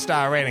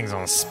 5-star ratings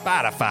on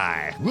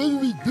Spotify. What do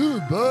we do,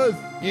 boss?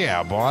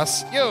 Yeah,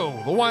 boss. You,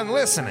 the one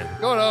listening,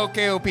 go to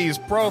OKOP's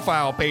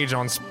profile page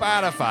on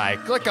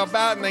Spotify, click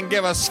about, and then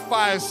give us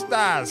 5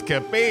 stars,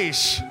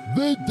 capiche?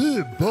 They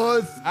did,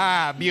 boss.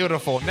 Ah,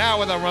 beautiful. Now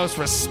we're the most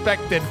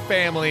respected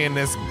family in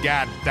this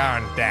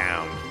goddamn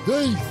town.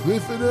 Thanks,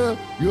 listener.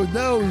 You're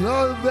now an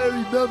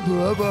honorary member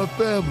of our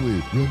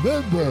family.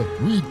 Remember,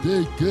 we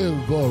take care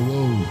of our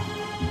own.